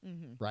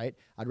doing? Right?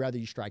 I'd rather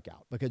you strike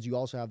out because you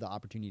also have the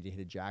opportunity to hit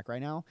a jack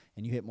right now,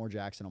 and you hit more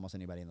jacks than almost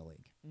anybody in the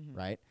league,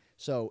 right?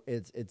 So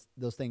it's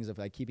those things of,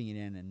 like, keeping it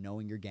in and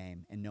knowing your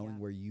game and knowing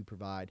where you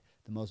provide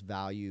the most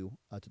value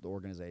to the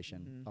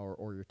organization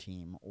or your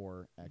team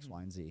or X,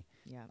 Y, and Z.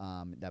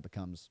 Yeah. That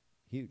becomes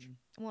huge.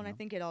 Well, and I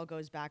think it all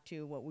goes back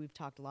to what we've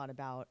talked a lot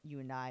about,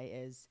 you and I,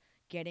 is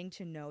getting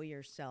to know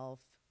yourself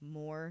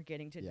more,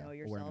 getting to know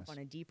yourself awareness. on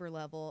a deeper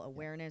level,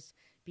 awareness,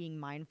 being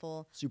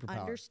mindful,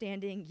 Superpower.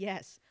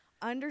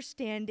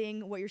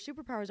 understanding what your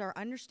superpowers are,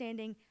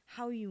 understanding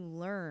how you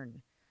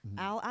learn.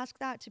 I'll ask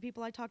that to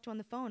people I talk to on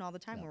the phone all the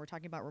time when we're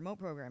talking about remote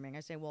programming. I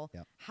say, well,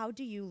 how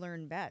do you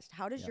learn best?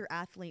 How does your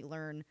athlete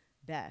learn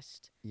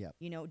best?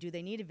 Do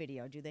they need a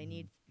video? Do they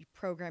need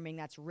programming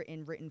that's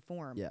in written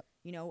form?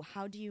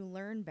 How do you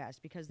learn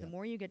best? Because the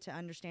more you get to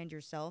understand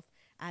yourself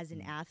as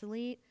an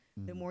athlete,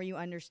 the more you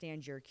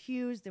understand your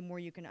cues, the more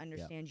you can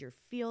understand your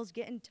feels,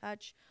 get in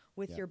touch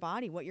with your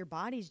body, what your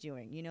body's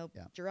doing.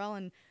 Jarrell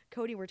and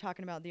Cody were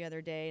talking about the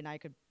other day, and I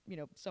could,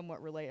 somewhat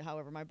relate.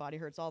 However, my body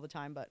hurts all the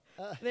time, but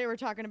they were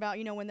talking about,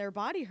 when their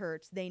body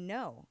hurts, they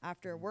know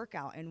after a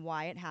workout and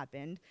why it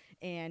happened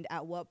and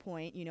at what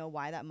point,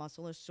 why that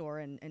muscle is sore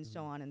and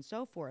so on and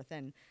so forth.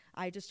 And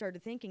I just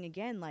started thinking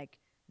again, like,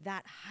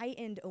 that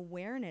heightened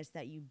awareness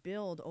that you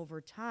build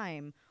over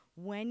time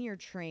when you're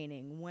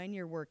training, when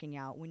you're working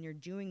out, when you're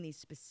doing these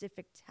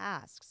specific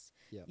tasks,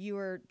 you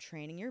are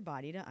training your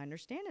body to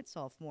understand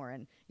itself more.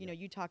 And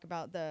you talk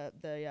about the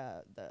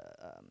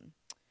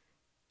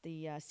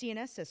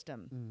CNS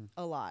system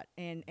a lot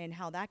and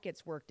how that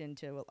gets worked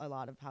into a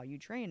lot of how you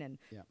train. And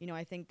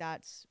I think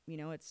that's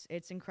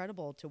it's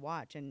incredible to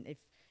watch. And if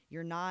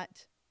you're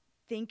not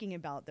thinking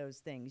about those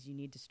things, you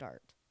need to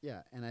start.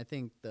 Yeah, and I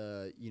think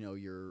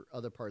your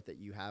other part that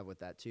you have with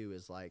that too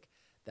is, like,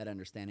 that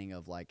understanding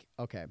of, like,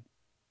 okay,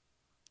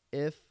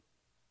 if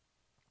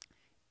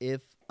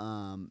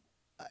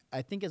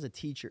I think as a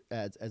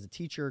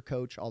teacher,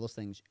 coach, all those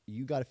things,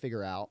 you got to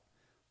figure out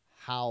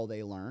how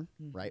they learn,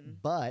 right?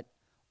 But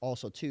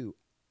also too,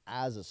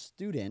 as a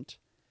student,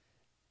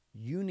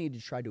 you need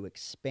to try to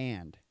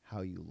expand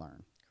how you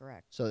learn.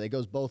 Correct. So it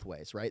goes both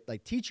ways, right?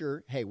 Like,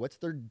 teacher, hey, what's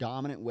their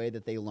dominant way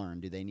that they learn?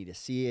 Do they need to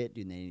see it?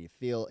 Do they need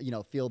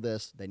to feel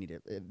this? They need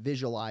to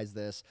visualize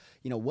this.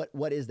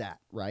 What is that,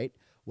 right?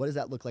 What does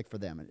that look like for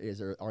them?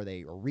 Are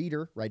they a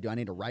reader, right? Do I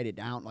need to write it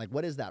down? Like,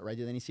 what is that, right?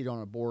 Do they need to see it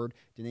on a board?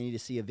 Do they need to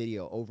see a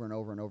video over and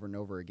over and over and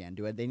over again?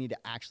 Do they need to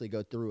actually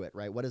go through it,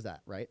 right? What is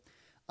that, right?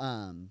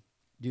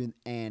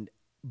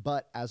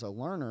 But as a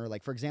learner,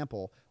 like, for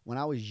example, when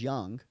I was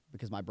young,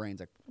 because my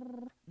brain's like,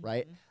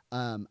 right?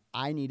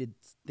 I needed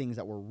things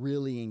that were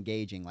really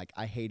engaging. Like,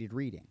 I hated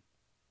reading.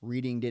 I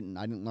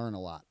didn't learn a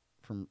lot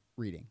from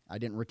reading. I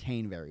didn't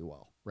retain very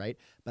well, right?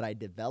 But I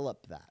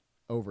developed that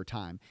over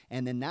time.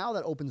 And then now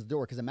that opens the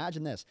door, because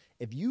imagine this,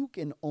 if you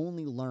can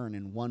only learn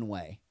in one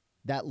way,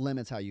 that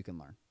limits how you can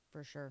learn.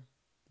 For sure.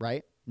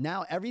 Right?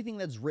 Now, everything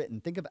that's written,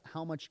 think of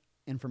how much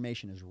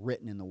information is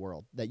written in the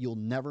world that you'll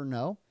never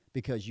know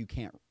because you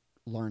can't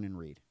learn and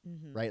read,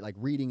 right? Like,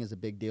 reading is a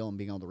big deal and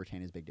being able to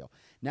retain is a big deal.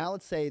 Now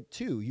let's say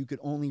too, you could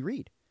only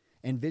read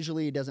and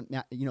visually it doesn't,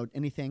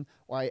 anything.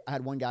 Or I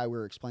had one guy, we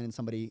were explaining to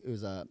somebody who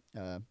was a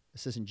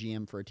assistant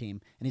GM for a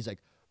team. And he's like,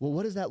 well,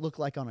 what does that look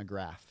like on a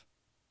graph?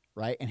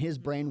 Right. And his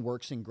brain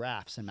works in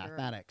graphs and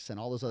mathematics and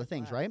all those other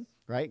things. Right.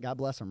 Right. God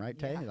bless him. Right.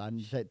 Tay?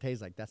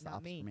 Tay's like, that's the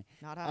opposite for me.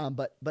 Not I.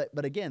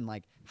 But again,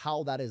 like,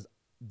 how that is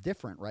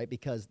different, right?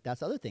 Because that's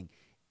the other thing.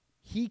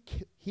 He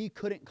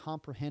couldn't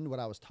comprehend what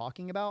I was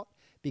talking about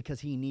because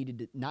he needed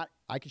to not.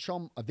 I could show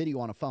him a video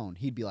on a phone.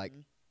 He'd be like,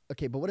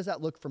 okay, but what does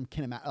that look from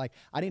kinematic? Like,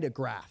 I need a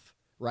graph,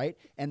 right?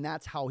 And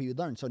that's how he would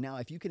learn. So now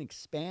if you can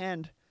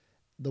expand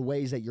the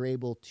ways that you're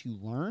able to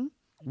learn,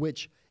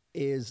 which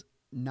is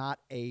not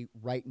a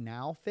right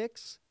now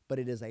fix, but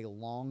it is a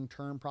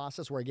long-term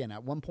process where, again,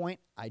 at one point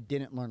I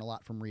didn't learn a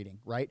lot from reading,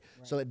 right?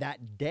 So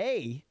that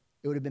day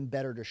it would have been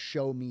better to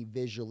show me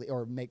visually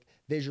or make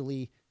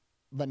visually,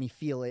 let me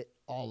feel it,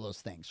 all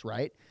those things,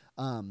 right?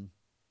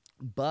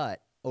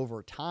 But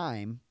over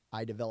time,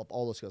 I develop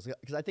all those skills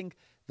because I think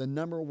the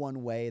number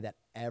one way that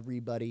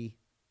everybody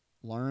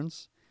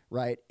learns,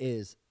 right,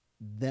 is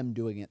them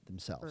doing it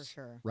themselves. For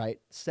sure. Right.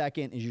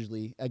 Second is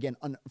usually, again,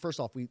 first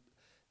off,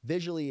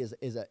 visually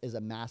is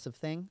a massive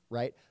thing,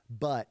 right?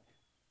 But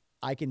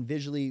I can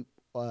visually,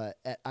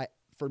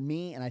 for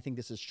me, and I think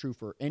this is true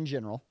in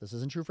general, this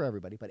isn't true for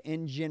everybody, but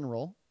in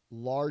general,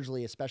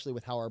 largely, especially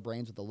with how our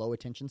brains with the low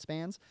attention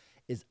spans,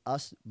 is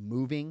us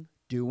moving,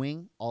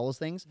 doing, all those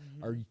things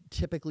are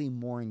typically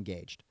more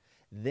engaged.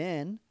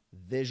 Then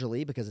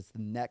visually, because it's the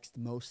next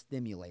most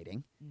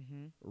stimulating,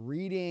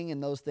 reading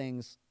and those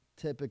things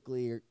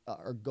typically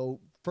go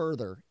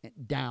further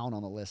down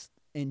on the list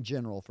in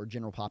general for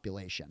general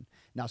population.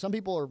 Now, some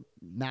people are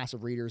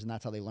massive readers and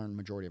that's how they learn the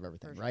majority of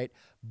everything, right?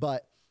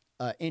 But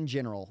in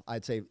general,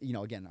 I'd say,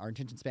 again, our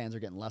attention spans are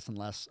getting less and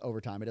less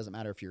over time. It doesn't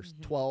matter if you're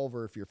 12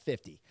 or if you're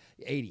 50,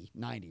 80,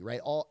 90, right?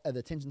 All the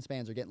attention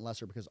spans are getting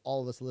lesser because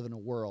all of us live in a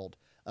world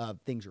of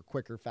things are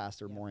quicker,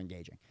 faster, more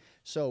engaging.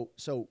 So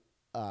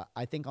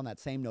I think on that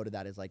same note of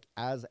that is like,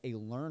 as a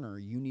learner,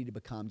 you need to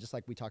become, just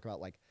like we talk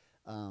about like,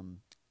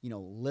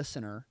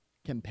 listener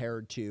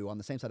compared to on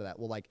the same side of that.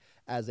 Well, like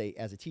as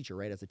a teacher,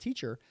 right? As a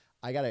teacher,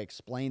 I got to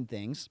explain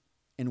things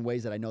in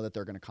ways that I know that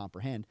they're going to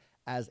comprehend.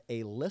 As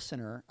a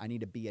listener, I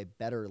need to be a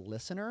better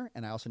listener,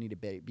 and I also need to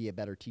be a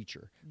better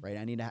teacher, right?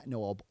 I need to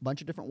know a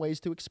bunch of different ways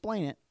to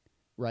explain it,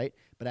 right?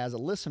 But as a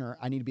listener,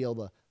 I need to be able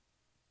to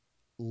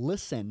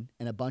listen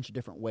in a bunch of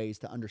different ways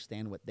to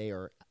understand what they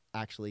are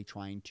actually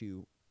trying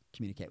to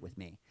communicate with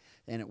me.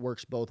 And it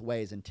works both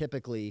ways. And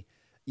typically,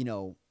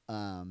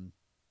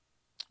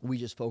 we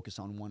just focus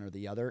on one or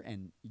the other,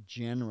 and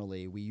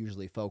generally we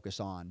usually focus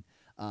on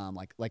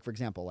like for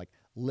example, like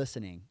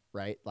listening,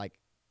 right? Like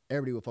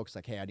everybody would focus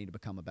like, hey, I need to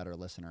become a better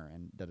listener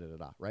and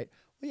right?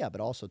 Well, yeah,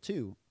 but also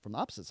too from the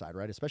opposite side,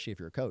 right? Especially if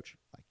you're a coach,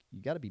 like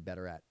you got to be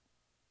better at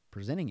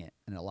presenting it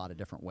in a lot of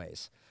different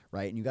ways,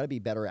 right? And you got to be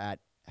better at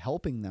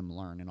helping them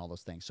learn and all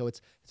those things. So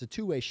it's a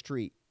two-way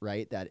street,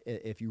 right? That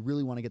if you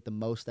really want to get the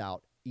most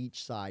out,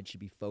 each side should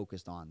be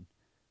focused on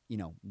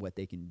what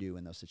they can do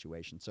in those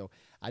situations. So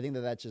I think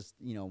that's just,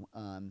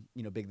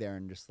 big there,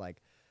 and just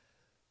like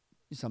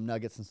some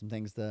nuggets and some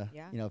things to,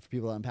 for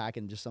people to unpack,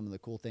 and just some of the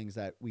cool things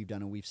that we've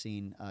done and we've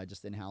seen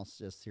just in-house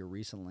just here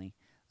recently.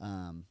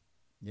 You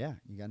got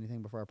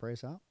anything before I pray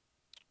us out?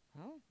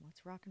 Oh,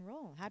 let's rock and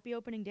roll. Happy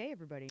opening day,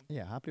 everybody.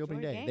 Yeah, happy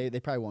opening Enjoy the day. game. They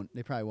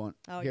probably won't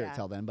hear it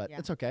till then, but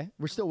it's okay.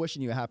 We're still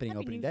wishing you a happy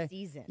opening new day.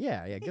 season.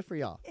 Yeah, good for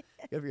y'all.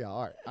 Good for y'all.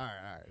 All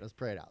right. Let's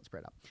pray it out.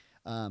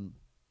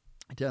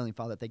 Dear Heavenly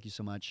Father, thank you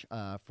so much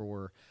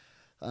for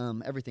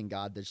everything,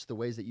 God. Just the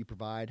ways that you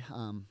provide.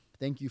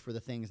 Thank you for the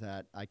things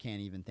that I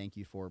can't even thank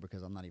you for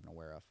because I'm not even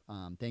aware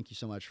of. Thank you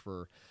so much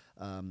for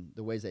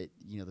the ways that,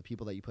 the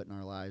people that you put in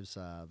our lives,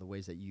 the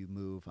ways that you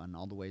move, and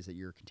all the ways that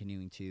you're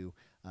continuing to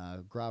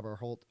grab our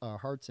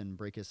hearts and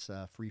break us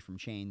free from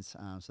chains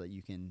so that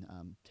you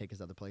can take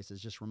us other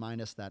places. Just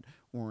remind us that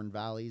we're in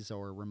valleys,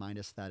 or remind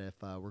us that if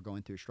we're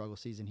going through a struggle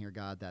season here,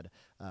 God,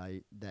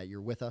 that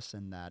you're with us,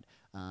 and that,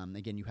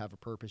 again, you have a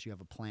purpose, you have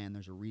a plan,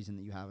 there's a reason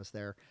that you have us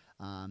there,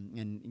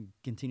 and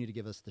continue to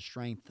give us the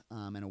strength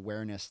and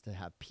awareness to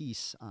have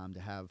peace, to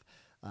have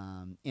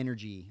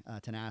energy,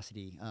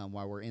 tenacity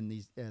while we're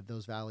in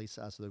those valleys,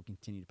 so that we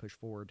continue to push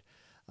forward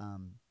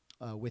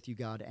with you,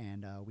 God.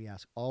 And we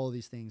ask all of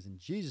these things in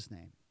Jesus'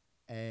 name.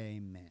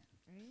 Amen.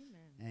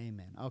 Amen.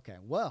 Amen. Okay,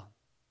 well,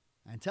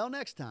 until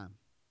next time,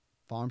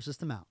 Farm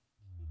System out.